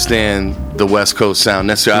fully understand the West Coast sound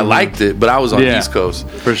necessarily. I liked it, but I was on the East Coast.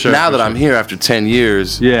 For sure. Now that I'm here after 10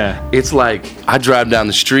 years, it's like I drive down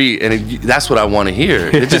the street and that's what I want to hear.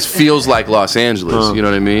 It just feels like Los Angeles. You know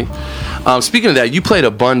what I mean? Speaking of that, you played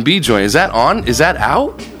a Bun B joint. Is that on? Is that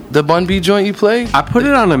out? The Bun B joint you played? I put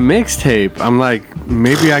it on a mixtape. I'm like,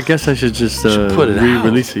 maybe I guess I should just put it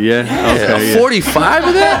re-release it. Yeah. Okay. A 45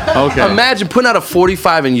 of that? Okay. Imagine putting out a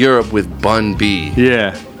 45 in Europe with Bun B.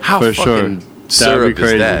 Yeah. How for fucking sure. syrup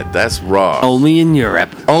is that? That's raw. Only in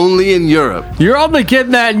Europe. Only in Europe. You're only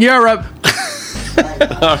getting that in Europe.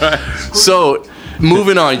 All right. So,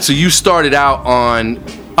 moving on. So you started out on.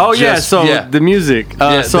 Oh the music.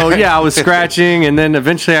 I was scratching, and then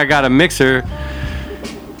eventually I got a mixer.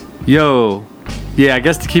 I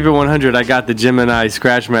guess to keep it 100, I got the Gemini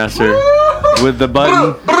Scratch Master with the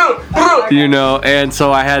button, and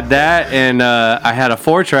so I had that, and I had a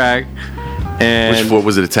 4-track. And which 4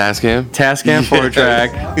 was it? A Tascam? Tascam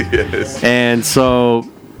 4-track. Yes. And so,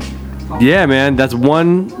 yeah, man, that's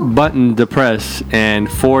one button to press and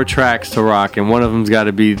 4 tracks to rock, and one of them's got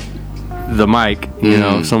to be the mic,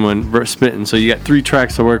 someone spitting. So you got 3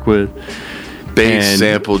 tracks to work with. Bass,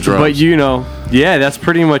 sample, drums. But that's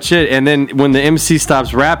pretty much it. And then when the MC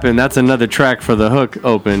stops rapping, that's another track for the hook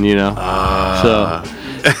open,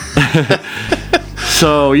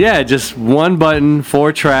 So yeah, just one button,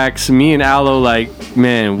 4 tracks. Me and Aloe,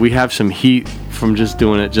 we have some heat from just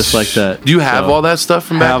doing it just like that. Do you have all that stuff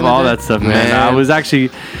from back in the day? I have all that stuff, man. I was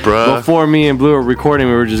actually, before me and Blue were recording,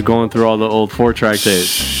 we were just going through all the old 4-track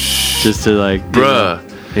tapes. Just to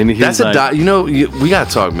and that's we gotta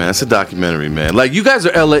talk, man. That's a documentary, man. Like, you guys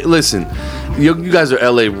are LA. Listen, you guys are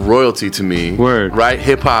LA royalty to me. Word. Right?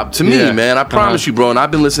 Hip hop to me, man. I promise you, bro. And I've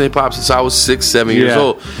been listening to hip hop since I was 6, 7 years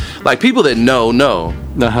old. Like, people that know.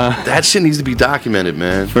 That shit needs to be documented,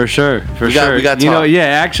 man. For sure. We got to talk.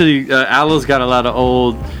 Actually, Aloe's got a lot of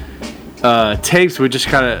old tapes. We just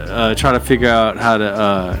kind of try to figure out how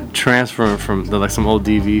to transfer them from some old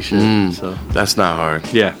DV shit. So that's not hard.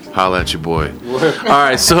 Yeah. Holla at your boy. All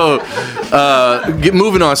right, so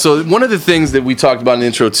moving on. So one of the things that we talked about in the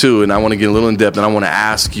intro too, and I want to get a little in depth, and I want to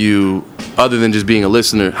ask you, other than just being a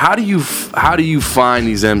listener, how do you find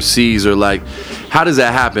these MCs, or how does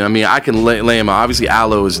that happen? I mean, I can lay them out. Obviously,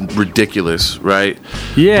 Aloe is ridiculous, right?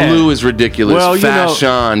 Yeah. Blue is ridiculous. Well,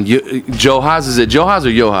 Fashion. Joe Haas, is it Joe Haas or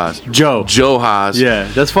Yo Haas? Joe Haas. Yeah,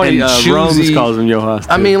 that's funny. Rome calls him Yo Haas.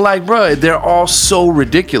 I mean, bro, they're all so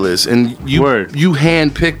ridiculous, and you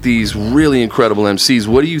handpick these really incredible MCs.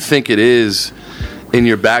 What do you think it is in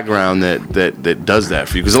your background that does that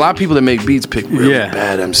for you? Because a lot of people that make beats pick really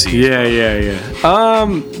bad MCs. Yeah.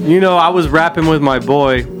 I was rapping with my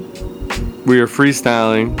boy. We were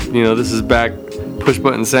freestyling. This is back push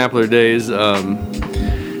button sampler days.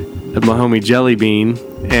 My homie Jelly Bean,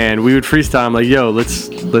 and we would freestyle. I'm like, yo,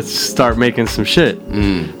 let's start making some shit.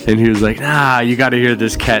 And he was like, nah, you got to hear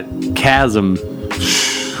this cat Chasm,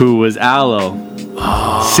 who was Aloe.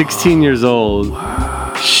 16 years old.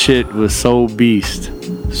 Shit was so beast,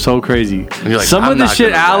 so crazy. Some of the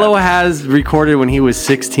shit Aloe has recorded when he was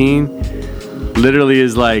 16 literally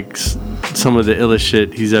is some of the illest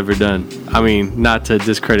shit he's ever done. I mean, not to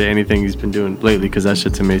discredit anything he's been doing lately, because that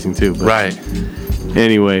shit's amazing too. But right.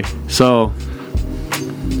 Anyway, so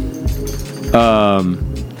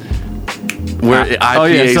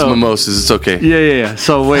IPAs, mimosas, it's okay. Yeah.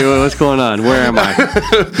 So wait, what's going on? Where am I?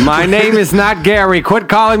 My name is not Gary. Quit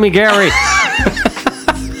calling me Gary.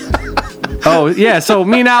 Oh yeah, so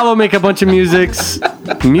me and Aloe make a bunch of musics.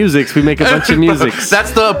 We make a bunch of musics.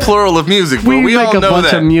 That's the plural of music, bro. We make all a know bunch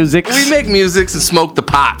that. of musics. We make musics and smoke the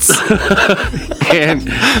pots. and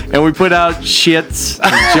we put out shits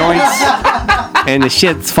and joints, and the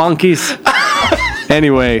shit's funkies.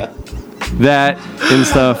 Anyway, that and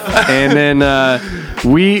stuff, and then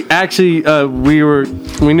we actually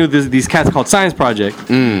we knew these cats called Science Project,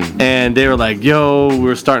 and they were like, yo,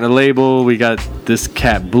 we're starting a label, we got this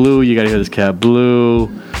cat Blue, you gotta hear this cat Blue,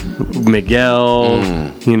 Miguel.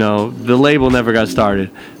 The label never got started,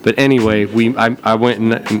 but anyway, I went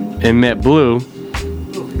and met Blue.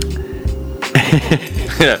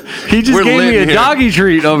 He just gave me a doggy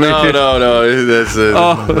treat over here. No, that's it.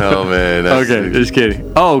 No, man. Okay, just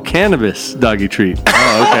kidding. Oh, cannabis doggy treat.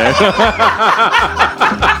 Oh, okay.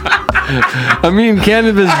 I mean,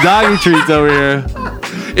 cannabis doggy treats over here.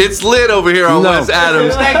 It's lit over here on West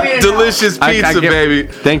Adams. Delicious pizza, baby.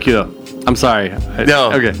 Thank you, though. I'm sorry.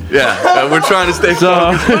 No. Okay. Yeah. We're trying to stay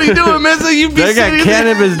focused. What are you doing, Mizza? You be They got sitting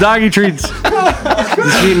cannabis doggy treats.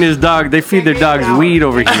 He's feeding his dog. They feed their dogs weed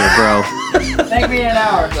over here, bro. Take me an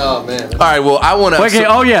hour. Oh man. All right. Well, I want to. Okay.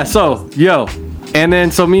 Oh yeah. So and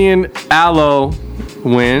then so me and Aloe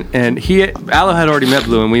went, and Aloe had already met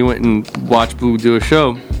Blue, and we went and watched Blue do a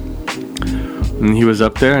show. And he was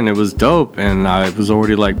up there, and it was dope. And I was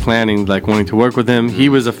already like planning, like wanting to work with him. He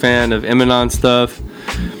was a fan of Eminem stuff,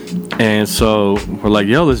 and so we're like,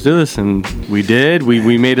 "Yo, let's do this." And we did.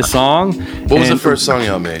 We made a song. What was the first song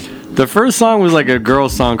y'all made? The first song was like a girl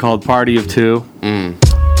song called "Party of Two." Yeah.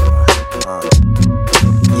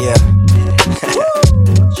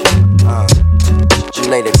 You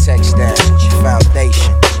lay the text down,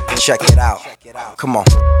 foundation. Check it out. Come on.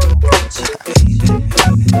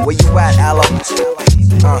 Where you at, Aloe?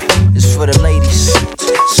 It's for the ladies.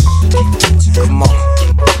 Come on.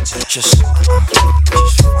 Just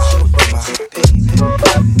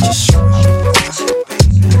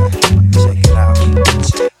check it out.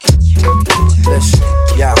 Listen,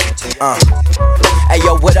 yeah. Hey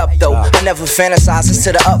yo, what up though? I never fantasize this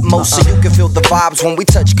to the utmost, so you can feel the vibes when we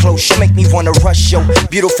touch close. You make me wanna rush yo,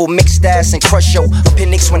 beautiful mixed ass and crush yo.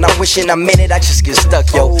 Appendix when I'm wishing I'm in it, I just get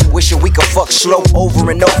stuck yo. Wishing we could fuck slow over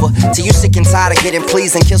and over till you sick and tired of getting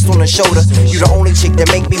pleased and kissed on the shoulder. You the only chick that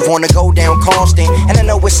make me wanna go down constant. And I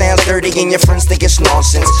know it sounds dirty and your friends think it's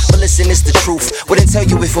nonsense, but listen, it's the truth. Wouldn't tell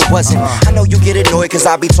you if it wasn't. I know you get annoyed cause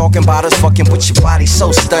I be talking about us fucking, but your body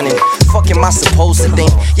so stunning. Fucking am I supposed to think?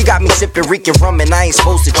 You got me sipping Rican rum and I ain't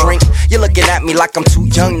supposed to drink. You're looking at me like I'm too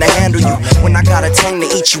young to handle you, when I got a tongue to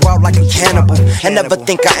eat you out like a cannibal. And never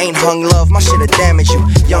think I ain't hung love, my shit'll damage you.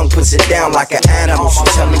 Young puts it down like an animal, so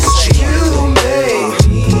tell me what you make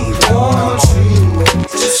me want to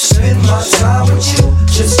just spend my time with you,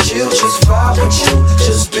 just chill, just vibe with you,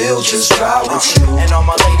 just build, just ride with you. And all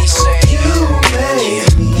my ladies say you make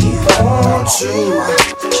me want to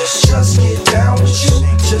just get down with you,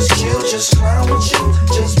 just chill, just grind with you,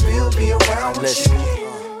 just build, be around with you.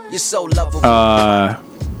 You're so lovable.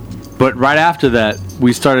 But right after that,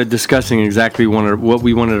 we started discussing exactly what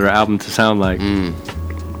we wanted our album to sound like,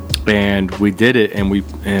 and we did it. And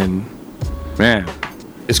man,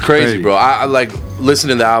 it's crazy, bro. I like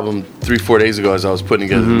listening to the album 3-4 days ago as I was putting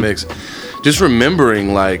together the mix, just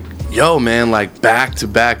remembering like, yo, man, like back to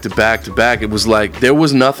back to back to back. It was like there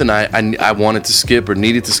was nothing I wanted to skip or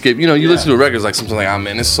needed to skip. You know, you listen to a record, it's like something like, oh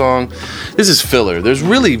man, this song, this is filler. There's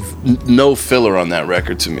really no filler on that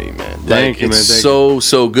record to me, man. Thank you, man. It's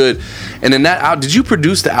so good. And then did you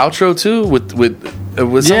produce the outro too with something a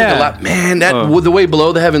lot, man? With the way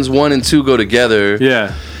Below the Heavens 1 and 2 go together,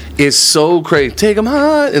 it's so crazy. Take 'em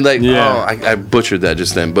high, and like, I butchered that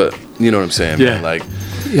just then, but you know what I'm saying, man? Like.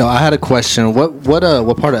 Yo, I had a question. What part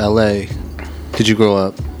of LA did you grow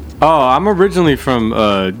up? Oh, I'm originally from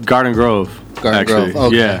Garden Grove. Grove.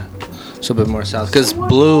 Okay. Yeah. So a bit more south. Because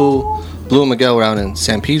Blue and Miguel were out in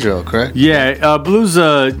San Pedro, correct? Yeah. Blues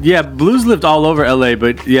lived all over LA,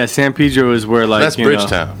 but yeah, San Pedro is where like that's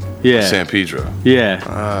Bridgetown. Yeah. San Pedro. Yeah.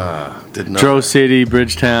 Didn't know. Tro City,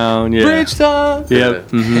 Bridgetown. Yeah. Bridgetown.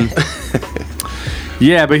 Yep.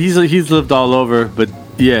 Yeah, but he's lived all over, but.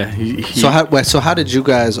 Yeah. So how did you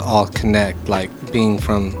guys all connect? Like being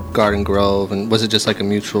from Garden Grove, and was it just like a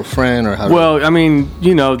mutual friend, or how? Well, I mean,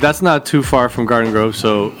 you know, that's not too far from Garden Grove,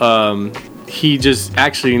 so he just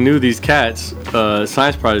actually knew these cats,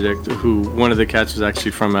 Science Project, who one of the cats was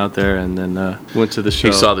actually from out there, and then went to the show.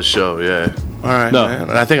 He saw the show, yeah. All right,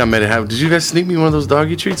 man. I think I made it happen. Did you guys sneak me one of those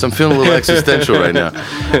doggy treats? I'm feeling a little existential right now.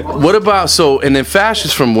 What about, and then Fash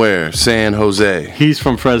is from where? San Jose. He's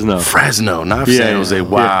from Fresno. Fresno, not San Jose.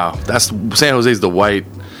 Wow. Yeah. That's San Jose's the white.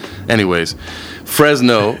 Anyways,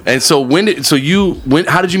 Fresno. And so how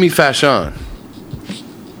did you meet Fashawn?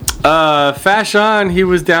 Fashawn, he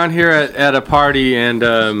was down here at a party, and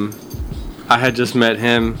I had just met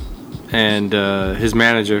him and his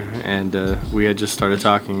manager, and we had just started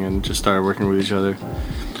talking and just started working with each other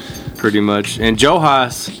pretty much. And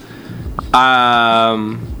Johas,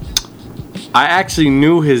 I actually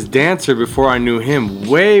knew his dancer before I knew him,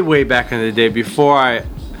 way back in the day,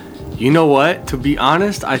 you know what, to be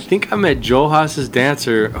honest, I think I met Johas's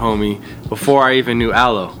dancer, homie, before I even knew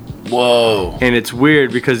Aloe. Whoa. And it's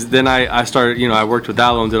weird because then I started, you know, I worked with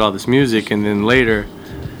Aloe and did all this music, and then later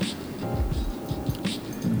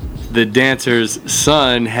the dancer's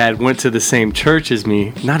son went to the same church as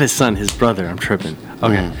me. Not his son, his brother. I'm tripping.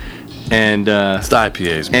 Okay. And it's the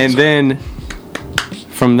IPAs, man. And then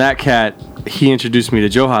from that cat, he introduced me to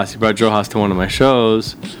Johas. He brought Johas to one of my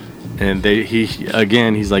shows, and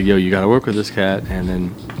he's like, yo, you gotta work with this cat. And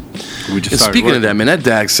then we just And started speaking working. of that, man, that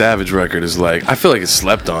Dag Savage record is like, I feel like it's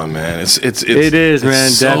slept on, man. It is, man.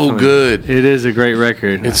 so definitely. good. It is a great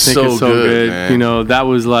record. It's I think so it's so good, good. man. You know, that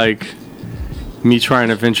was like me trying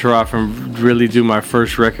to venture off and really do my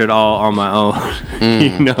first record all on my own.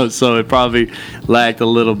 You know, so it probably lacked a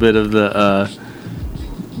little bit of the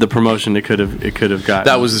promotion it could have gotten.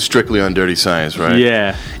 That was strictly on Dirty Science, right?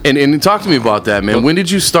 Yeah. And talk to me about that, man. When did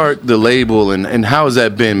you start the label, and how has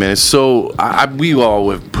that been, man? It's so we all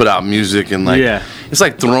have put out music, and like it's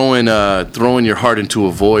like throwing your heart into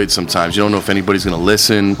a void. Sometimes you don't know if anybody's gonna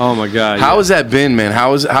listen. Oh my God! How has that been, man?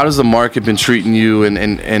 How does the market been treating you,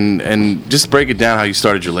 and just break it down how you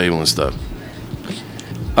started your label and stuff.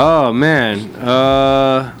 Oh man,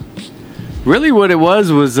 really, what it was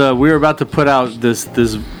we were about to put out this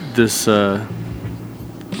the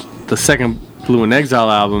second Blue in Exile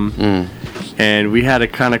album, and we had a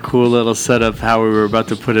kind of cool little setup how we were about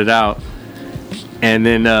to put it out, and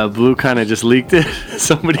then Blue kind of just leaked it.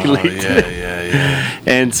 Somebody leaked it. Yeah.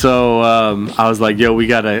 And so I was like, "Yo,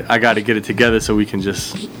 I gotta get it together so we can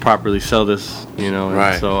just properly sell this," you know. And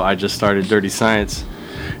Right. so I just started Dirty Science,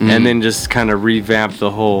 and then just kind of revamped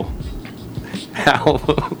the whole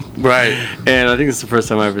album. Right. And I think it's the first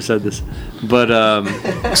time I ever said this, but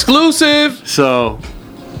exclusive. So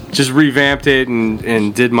just revamped it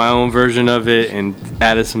and did my own version of it and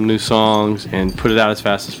added some new songs and put it out as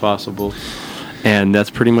fast as possible. And that's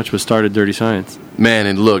pretty much what started Dirty Science. Man,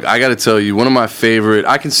 and look, I got to tell you, one of my favorite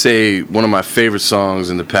songs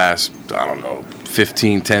in the past, I don't know,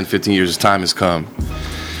 10, 15 years, Time Has Come.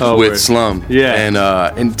 With word. Slum.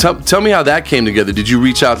 Yeah. And tell me how that came together. Did you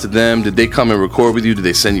reach out to them? Did they come and record with you? Did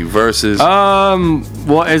they send you verses?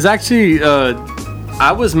 Well, it's actually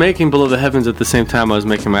I was making Below the Heavens at the same time I was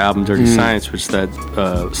making my album Dirty Science, which that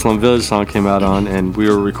Slum Village song came out on, and we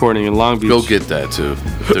were recording in Long Beach. Go get that too,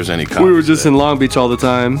 if there's any copies. We were just in Long Beach all the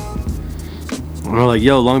time. And we're like,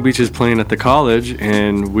 yo, Long Beach is playing at the college,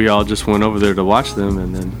 and we all just went over there to watch them,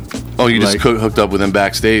 and then. Oh, you just hooked up with them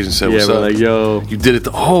backstage and said, yeah, "What's we're up?" like, yo, you did it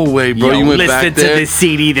the whole way, bro. Yo, you went listen back to there. this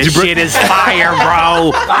CD. This shit is fire,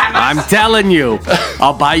 bro. I'm telling you,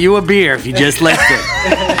 I'll buy you a beer if you just listen.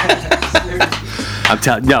 I'm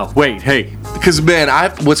telling. No, wait, hey. Because man,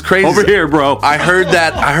 what's crazy over here, bro. I heard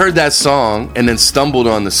that song and then stumbled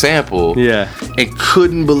on the sample. Yeah. And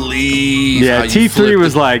couldn't believe. Yeah, how you T3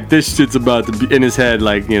 was like, this shit's about to be in his head.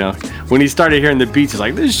 Like, you know, when he started hearing the beats, he's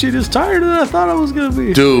like, this shit is tighter than I thought it was gonna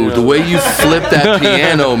be. Dude, you know? the way you flip that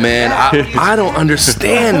piano, man, I don't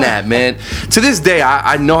understand that, man. To this day,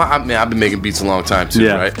 I know. I've been making beats a long time too,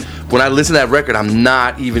 right? When I listen to that record, I'm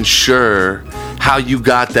not even sure how you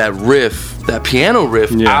got that riff, that piano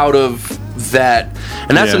riff, out of that.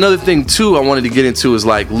 And that's another thing too I wanted to get into is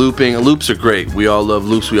like looping. Loops are great. We all love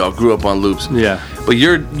loops. We all grew up on loops. Yeah. But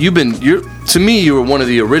to me, you were one of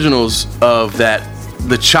the originals of that,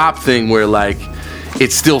 the chop thing where like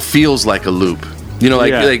it still feels like a loop. You know,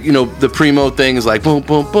 like you know, the Primo thing is like boom,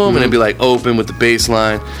 boom, boom, and it'd be like open with the bass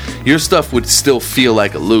line. Your stuff would still feel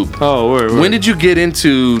like a loop. Oh, word. When did you get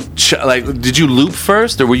into did you loop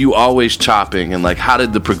first, or were you always chopping? And like, how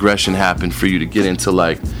did the progression happen for you to get into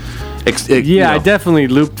like? You know? I definitely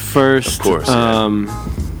looped first. Of course.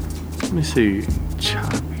 Let me see.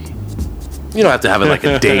 Choppy. You don't have to have it like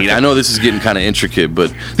a date. I know this is getting kind of intricate,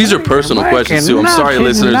 but these are personal questions too. I'm sorry,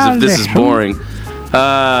 listeners, if this is boring.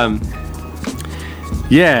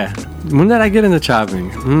 Yeah. When did I get into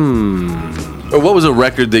chopping? Or what was a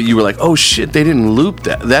record that you were like, oh shit, they didn't loop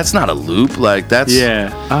that? That's not a loop. Like that's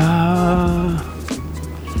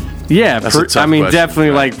That's a tough question,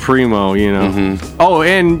 definitely like Primo, you know. Mm-hmm. Oh,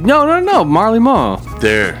 and no, Marley Marl.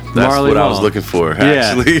 That's Marley what Marl. I was looking for,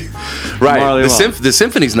 actually. Right. Marley The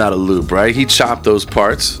symphony's not a loop, right? He chopped those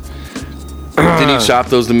parts. Didn't he chop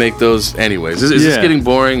those to make those? Anyways, is this getting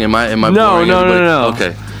boring? Am I boring? No.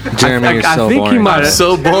 Okay. Jeremy, you're so boring. I'm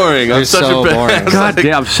so boring. I'm such a bad. God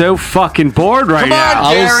damn, I'm so fucking bored right now. Come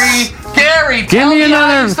on, Gary. Give me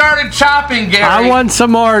another. You started chopping, Gary. I want some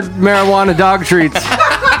more marijuana dog treats.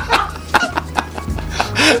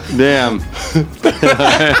 Damn.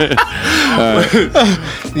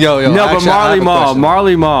 Yo. No, but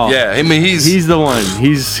Marley Marl. Yeah, I mean he's the one.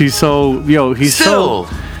 He's so he's still.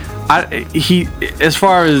 He as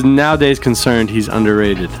far as nowadays concerned, he's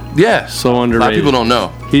underrated. Yeah, so underrated. A lot of people don't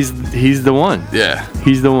know. He's the one. Yeah,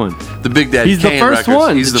 he's the one. The Big Daddy He's Kane the first records.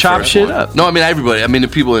 one He's to the chop first shit one. up. No, I mean everybody. I mean the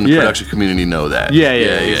people in the production community know that. Yeah,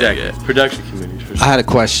 exactly. Production community. For sure. I had a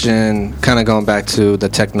question, kind of going back to the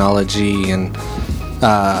technology, and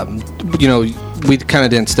you know, we kind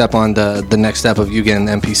of didn't step on the next step of you getting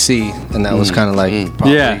MPC, and that was kind of like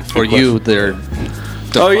probably for you there.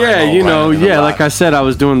 Oh yeah, like I said, I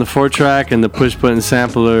was doing the 4-track and the push button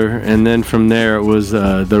sampler, and then from there it was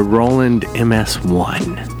the Roland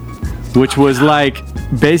MS1, which was like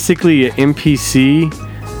basically an MPC,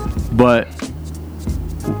 but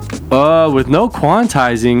with no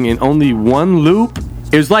quantizing and only one loop.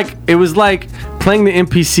 It was like playing the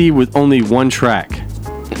MPC with only one track.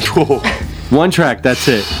 One track, that's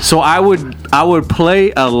it. So I would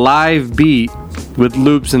play a live beat with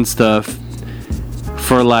loops and stuff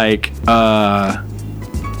for like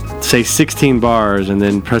say 16 bars, and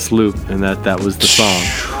then press loop, and that was the song.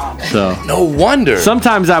 So no wonder.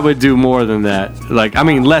 Sometimes I would do more than that. Like, I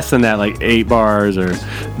mean, less than that, like 8 bars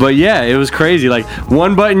but yeah, it was crazy. Like,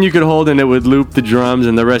 one button you could hold and it would loop the drums,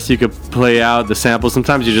 and the rest you could play out the samples.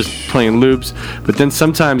 Sometimes you're just playing loops, but then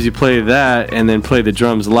sometimes you play that and then play the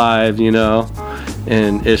drums live,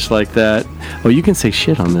 and ish like that. Oh, you can say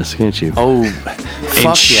shit on this, can't you? Oh, fuck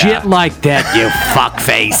and shit like that, you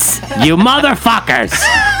fuckface. You motherfuckers.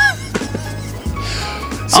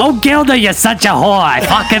 Oh, Gilda, you're such a whore. I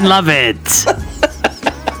fucking love it.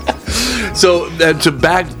 So to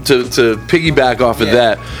piggyback off of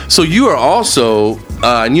that, so you are also,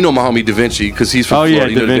 and you know my homie Da Vinci, because he's from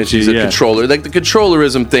Florida. Da Vinci, he's a controller. Like, the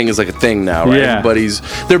controllerism thing is like a thing now, right? Yeah.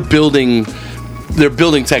 They're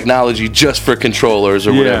building technology just for controllers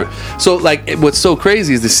or whatever. So like, what's so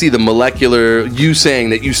crazy is to see the molecular, you saying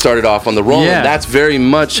that you started off on the Roland. Yeah. That's very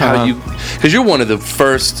much how you, because you're one of the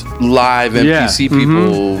first live MPC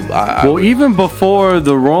people. Well, even before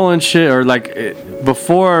the Roland shit, or like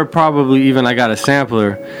before probably even I got a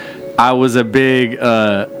sampler, I was a big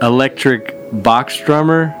electric box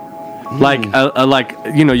drummer. Like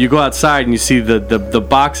you go outside and you see the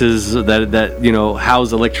boxes that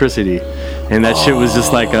house electricity, and that shit was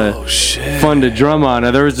just like fun to drum on.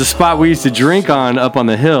 Now, there was the spot we used to drink on up on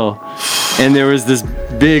the hill, and there was this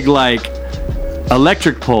big like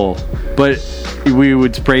electric pole, but we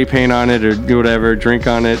would spray paint on it or do whatever, drink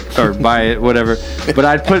on it or buy it, whatever. But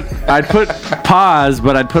I'd put pause,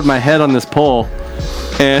 but I'd put my head on this pole,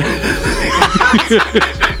 and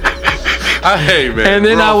hey man, and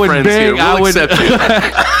then I would bang.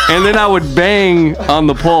 And then I would bang on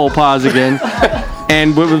the pole. Pause again,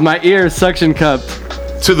 and with my ear suction cupped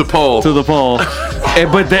to the pole.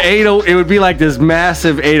 But the 80, it would be like this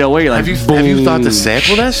massive 808. Like, have you thought to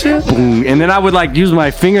sample that shit? Boom. And then I would like use my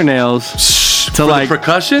fingernails to like the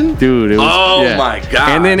percussion, dude. It was, my god!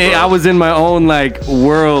 And then I was in my own like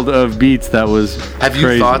world of beats. That was. Have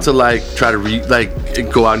you thought to like try to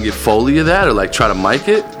go out and get Foley of that, or like try to mic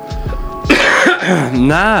it?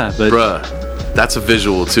 Nah, but bruh, that's a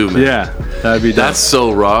visual too, man. Yeah, that'd be dope. That's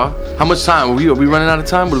so raw. How much time are we running out of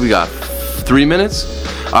time? What do we got? 3 minutes?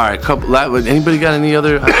 All right, anybody got any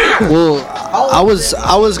other? Well, I was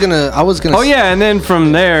gonna. Oh yeah, and then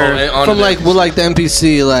from there, the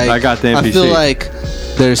MPC, like I got the MPC. I feel like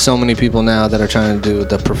there's so many people now that are trying to do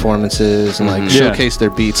the performances and like showcase their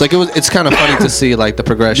beats. Like it's kind of funny to see like the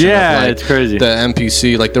progression. Yeah, of, like, it's crazy. The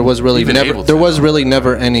MPC, like there was really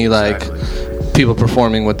never any like people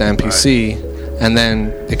performing with the MPC, and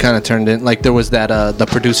then it kind of turned in like there was that the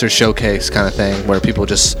producer showcase kind of thing where people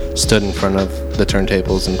just stood in front of the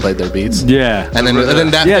turntables and played their beats. Yeah, and then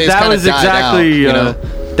that phase that was exactly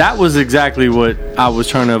that was exactly what I was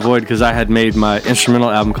trying to avoid, because I had made my instrumental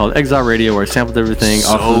album called Exile Radio, where I sampled everything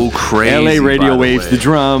off of crazy, LA radio waves, the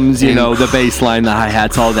drums, the bass line, the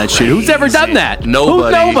hi-hats, all that shit. Who's ever done that?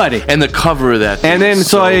 Nobody. And the cover of that thing. And then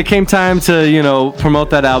so it came time to, promote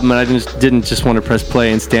that album, and I didn't just want to press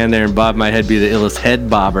play and stand there and bob my head, be the illest head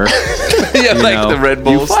bobber. Yeah, like the Red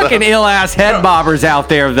Bull You fucking ill-ass head bobbers out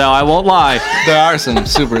there, though, I won't lie. There are some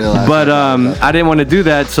super ill-ass. But I didn't want to do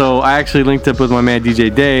that, so I actually linked up with my man DJ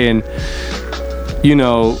Day, and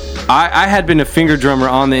I had been a finger drummer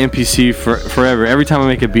on the MPC for forever. Every time I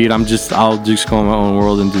make a beat, I'll just go in my own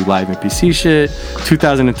world and do live MPC shit.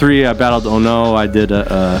 2003, I battled Ono. I did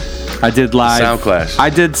live Sound Clash. I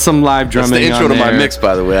did some live drumming. That's the intro on to my there. mix,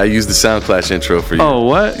 by the way. I used the Sound Clash intro for you. Oh,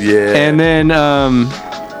 what? Yeah. And then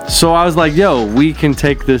so I was like, yo, we can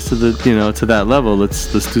take this to the to that level.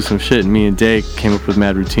 Let's do some shit. And me and Day came up with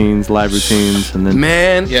mad routines, live routines, and then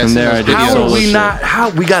from there I did solo shit. How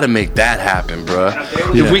we got to make that happen, bro?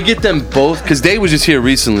 If we get them both, because Day was just here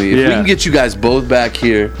recently. If we can get you guys both back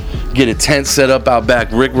here, get a tent set up out back.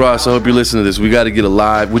 Rick Ross, I hope you're listening to this. We got to get a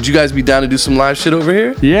live. Would you guys be down to do some live shit over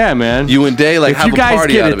here? Yeah, man. You and Day, like, if have you a guys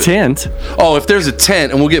party get out a of it. tent. Oh, if there's a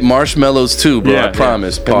tent, and we'll get marshmallows too, bro. I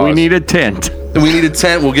promise. We need a tent. We need a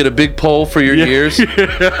tent. We'll get a big pole for your ears.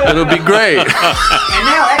 It'll be great. And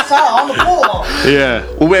now Exile on the pole. Yeah.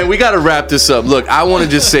 Well, man, we got to wrap this up. Look, I want to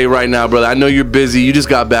just say right now, brother, I know you're busy. You just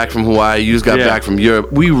got back from Hawaii. You just got back from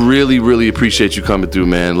Europe. We really, really appreciate you coming through,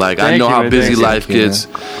 man. Like, I know how busy life gets.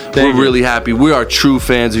 We're really happy. We are true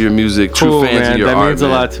fans of your music, true fans of your art, That means a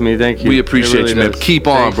lot to me. Thank you. We appreciate you, man. Keep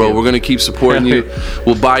on, bro. We're going to keep supporting you.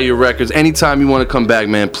 We'll buy your records. Anytime you want to come back,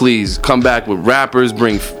 man, please come back with rappers.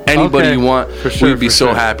 Bring anybody you want. For sure, We'd be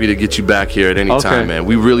so happy to get you back here at any time, man.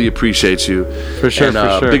 We really appreciate you. For sure,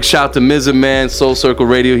 and, big shout out to Mizza, man. Soul Circle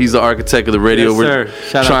Radio. He's the architect of the radio. Yes, sir.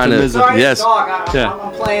 Shout out to Mizza. Yes.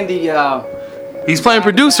 I'm playing the... He's playing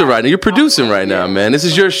producer right now. You're producing right now, man. This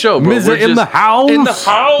is your show, bro. Mizza in the house. In the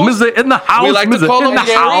house. Mizza in the house. We like to call him in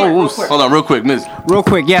the house. Hold on, real quick, Miz. Real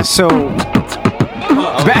quick, yes. So.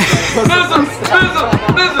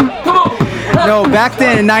 No, back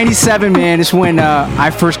then in '97, man, is when I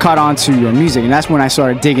first caught on to your music, and that's when I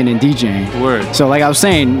started digging and DJing. Word. So, like I was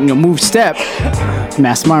saying, Move Step,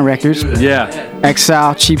 Mastermind Records. Yeah.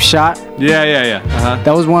 Exile, Cheap Shot. Yeah.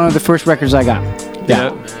 That was one of the first records I got. Yeah.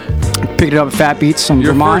 Picked it up at Fat Beats on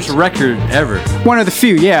Your Vermont. first record ever. One of the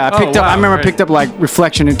few, yeah. I picked up. I remember I picked up like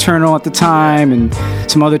Reflection Internal at the time, and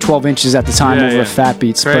some other 12 inches at the time over at Fat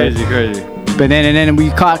Beats. Crazy. But then we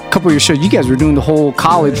caught a couple of your shows. You guys were doing the whole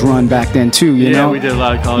college run back then too, you know? Yeah, we did a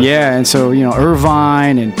lot of college. Yeah, and so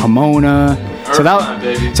Irvine and Pomona. So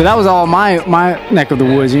that was all my neck of the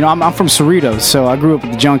woods. I'm from Cerritos, so I grew up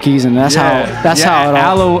with the Junkies, and that's how it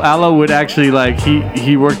all. Allo would actually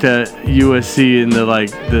he worked at USC in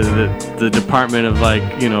the department of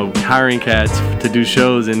hiring cats to do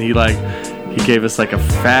shows, and he gave us like a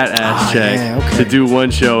fat ass check to do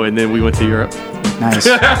one show, and then we went to Europe. Nice.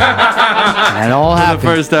 That all happened. For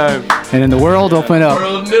the first time. And then the world opened up.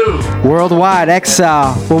 World new. Worldwide,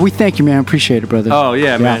 Exile. Well, we thank you, man. Appreciate it, brother. Oh,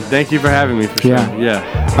 yeah, man. Thank you for having me, for sure.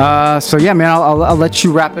 Yeah. So, yeah, man, I'll let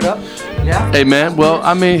you wrap it up. Yeah. Hey, man. Well,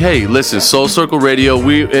 I mean, hey, listen, Soul Circle Radio.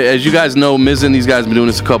 We, as you guys know, Miz and these guys have been doing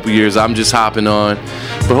this a couple years. I'm just hopping on.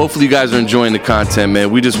 But hopefully you guys are enjoying the content,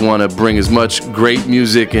 man. We just want to bring as much great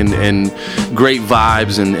music and great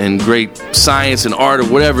vibes and great science and art or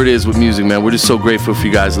whatever it is with music, man. We're just so grateful for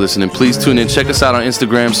you guys listening. Please tune in. Check us out on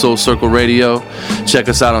Instagram, Soul Circle Radio. Check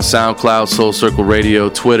us out on SoundCloud, Soul Circle Radio.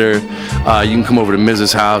 Twitter. You can come over to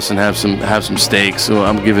Miz's house and have some steaks. So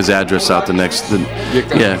I'm gonna give his address out the next.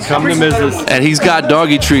 Come to Miz's. And he's got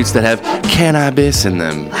doggy treats that have cannabis in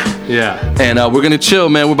them. Yeah. And we're gonna chill,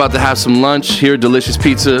 man. We're about to have some lunch here. Delicious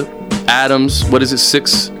Pizza, Adams. What is it?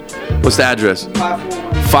 6? What's the address?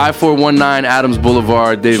 5419 Adams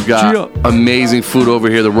Boulevard. They've got amazing food over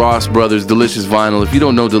here. The Ross Brothers, Delicious Vinyl. If you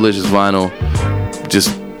don't know Delicious Vinyl,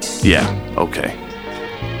 just okay.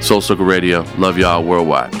 Soul Circle Radio. Love y'all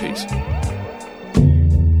worldwide. Peace.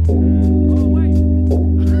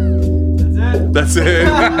 That's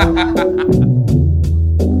it.